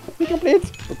 god. Pick a plate.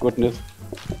 For goodness.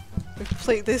 We've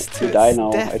played this to We die its now,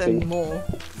 I death and think. more.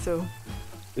 So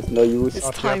It's no use. it's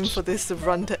Not time yet. for this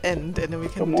run to end, and then we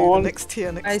can Come do on. the next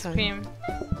tier next Ice time. cream.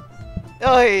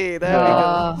 Oi, there we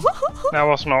go. There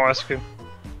was no ice cream.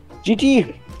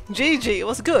 GG! GG, it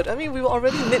was good. I mean, we were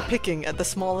already nitpicking at the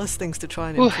smallest things to try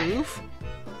and improve.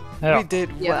 Yeah. We did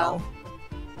Yeah. well.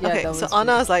 Yeah, Okay, that so was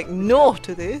Anna's like, no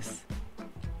to this.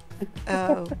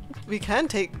 We can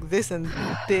take this and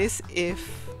this if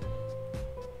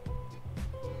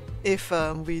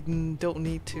we don't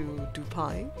need to do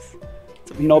pies.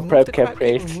 So we No remove prep the cap crab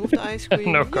cake, raised. remove the ice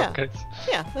cream. No yeah. cupcakes.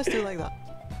 Yeah, let's do it like that.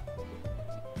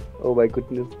 Oh my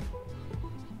goodness.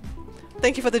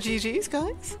 Thank you for the GGs,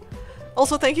 guys.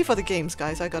 Also, thank you for the games,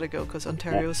 guys. I gotta go because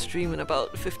Ontario's stream in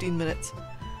about 15 minutes.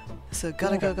 So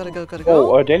gotta go.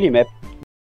 Oh, our daily map.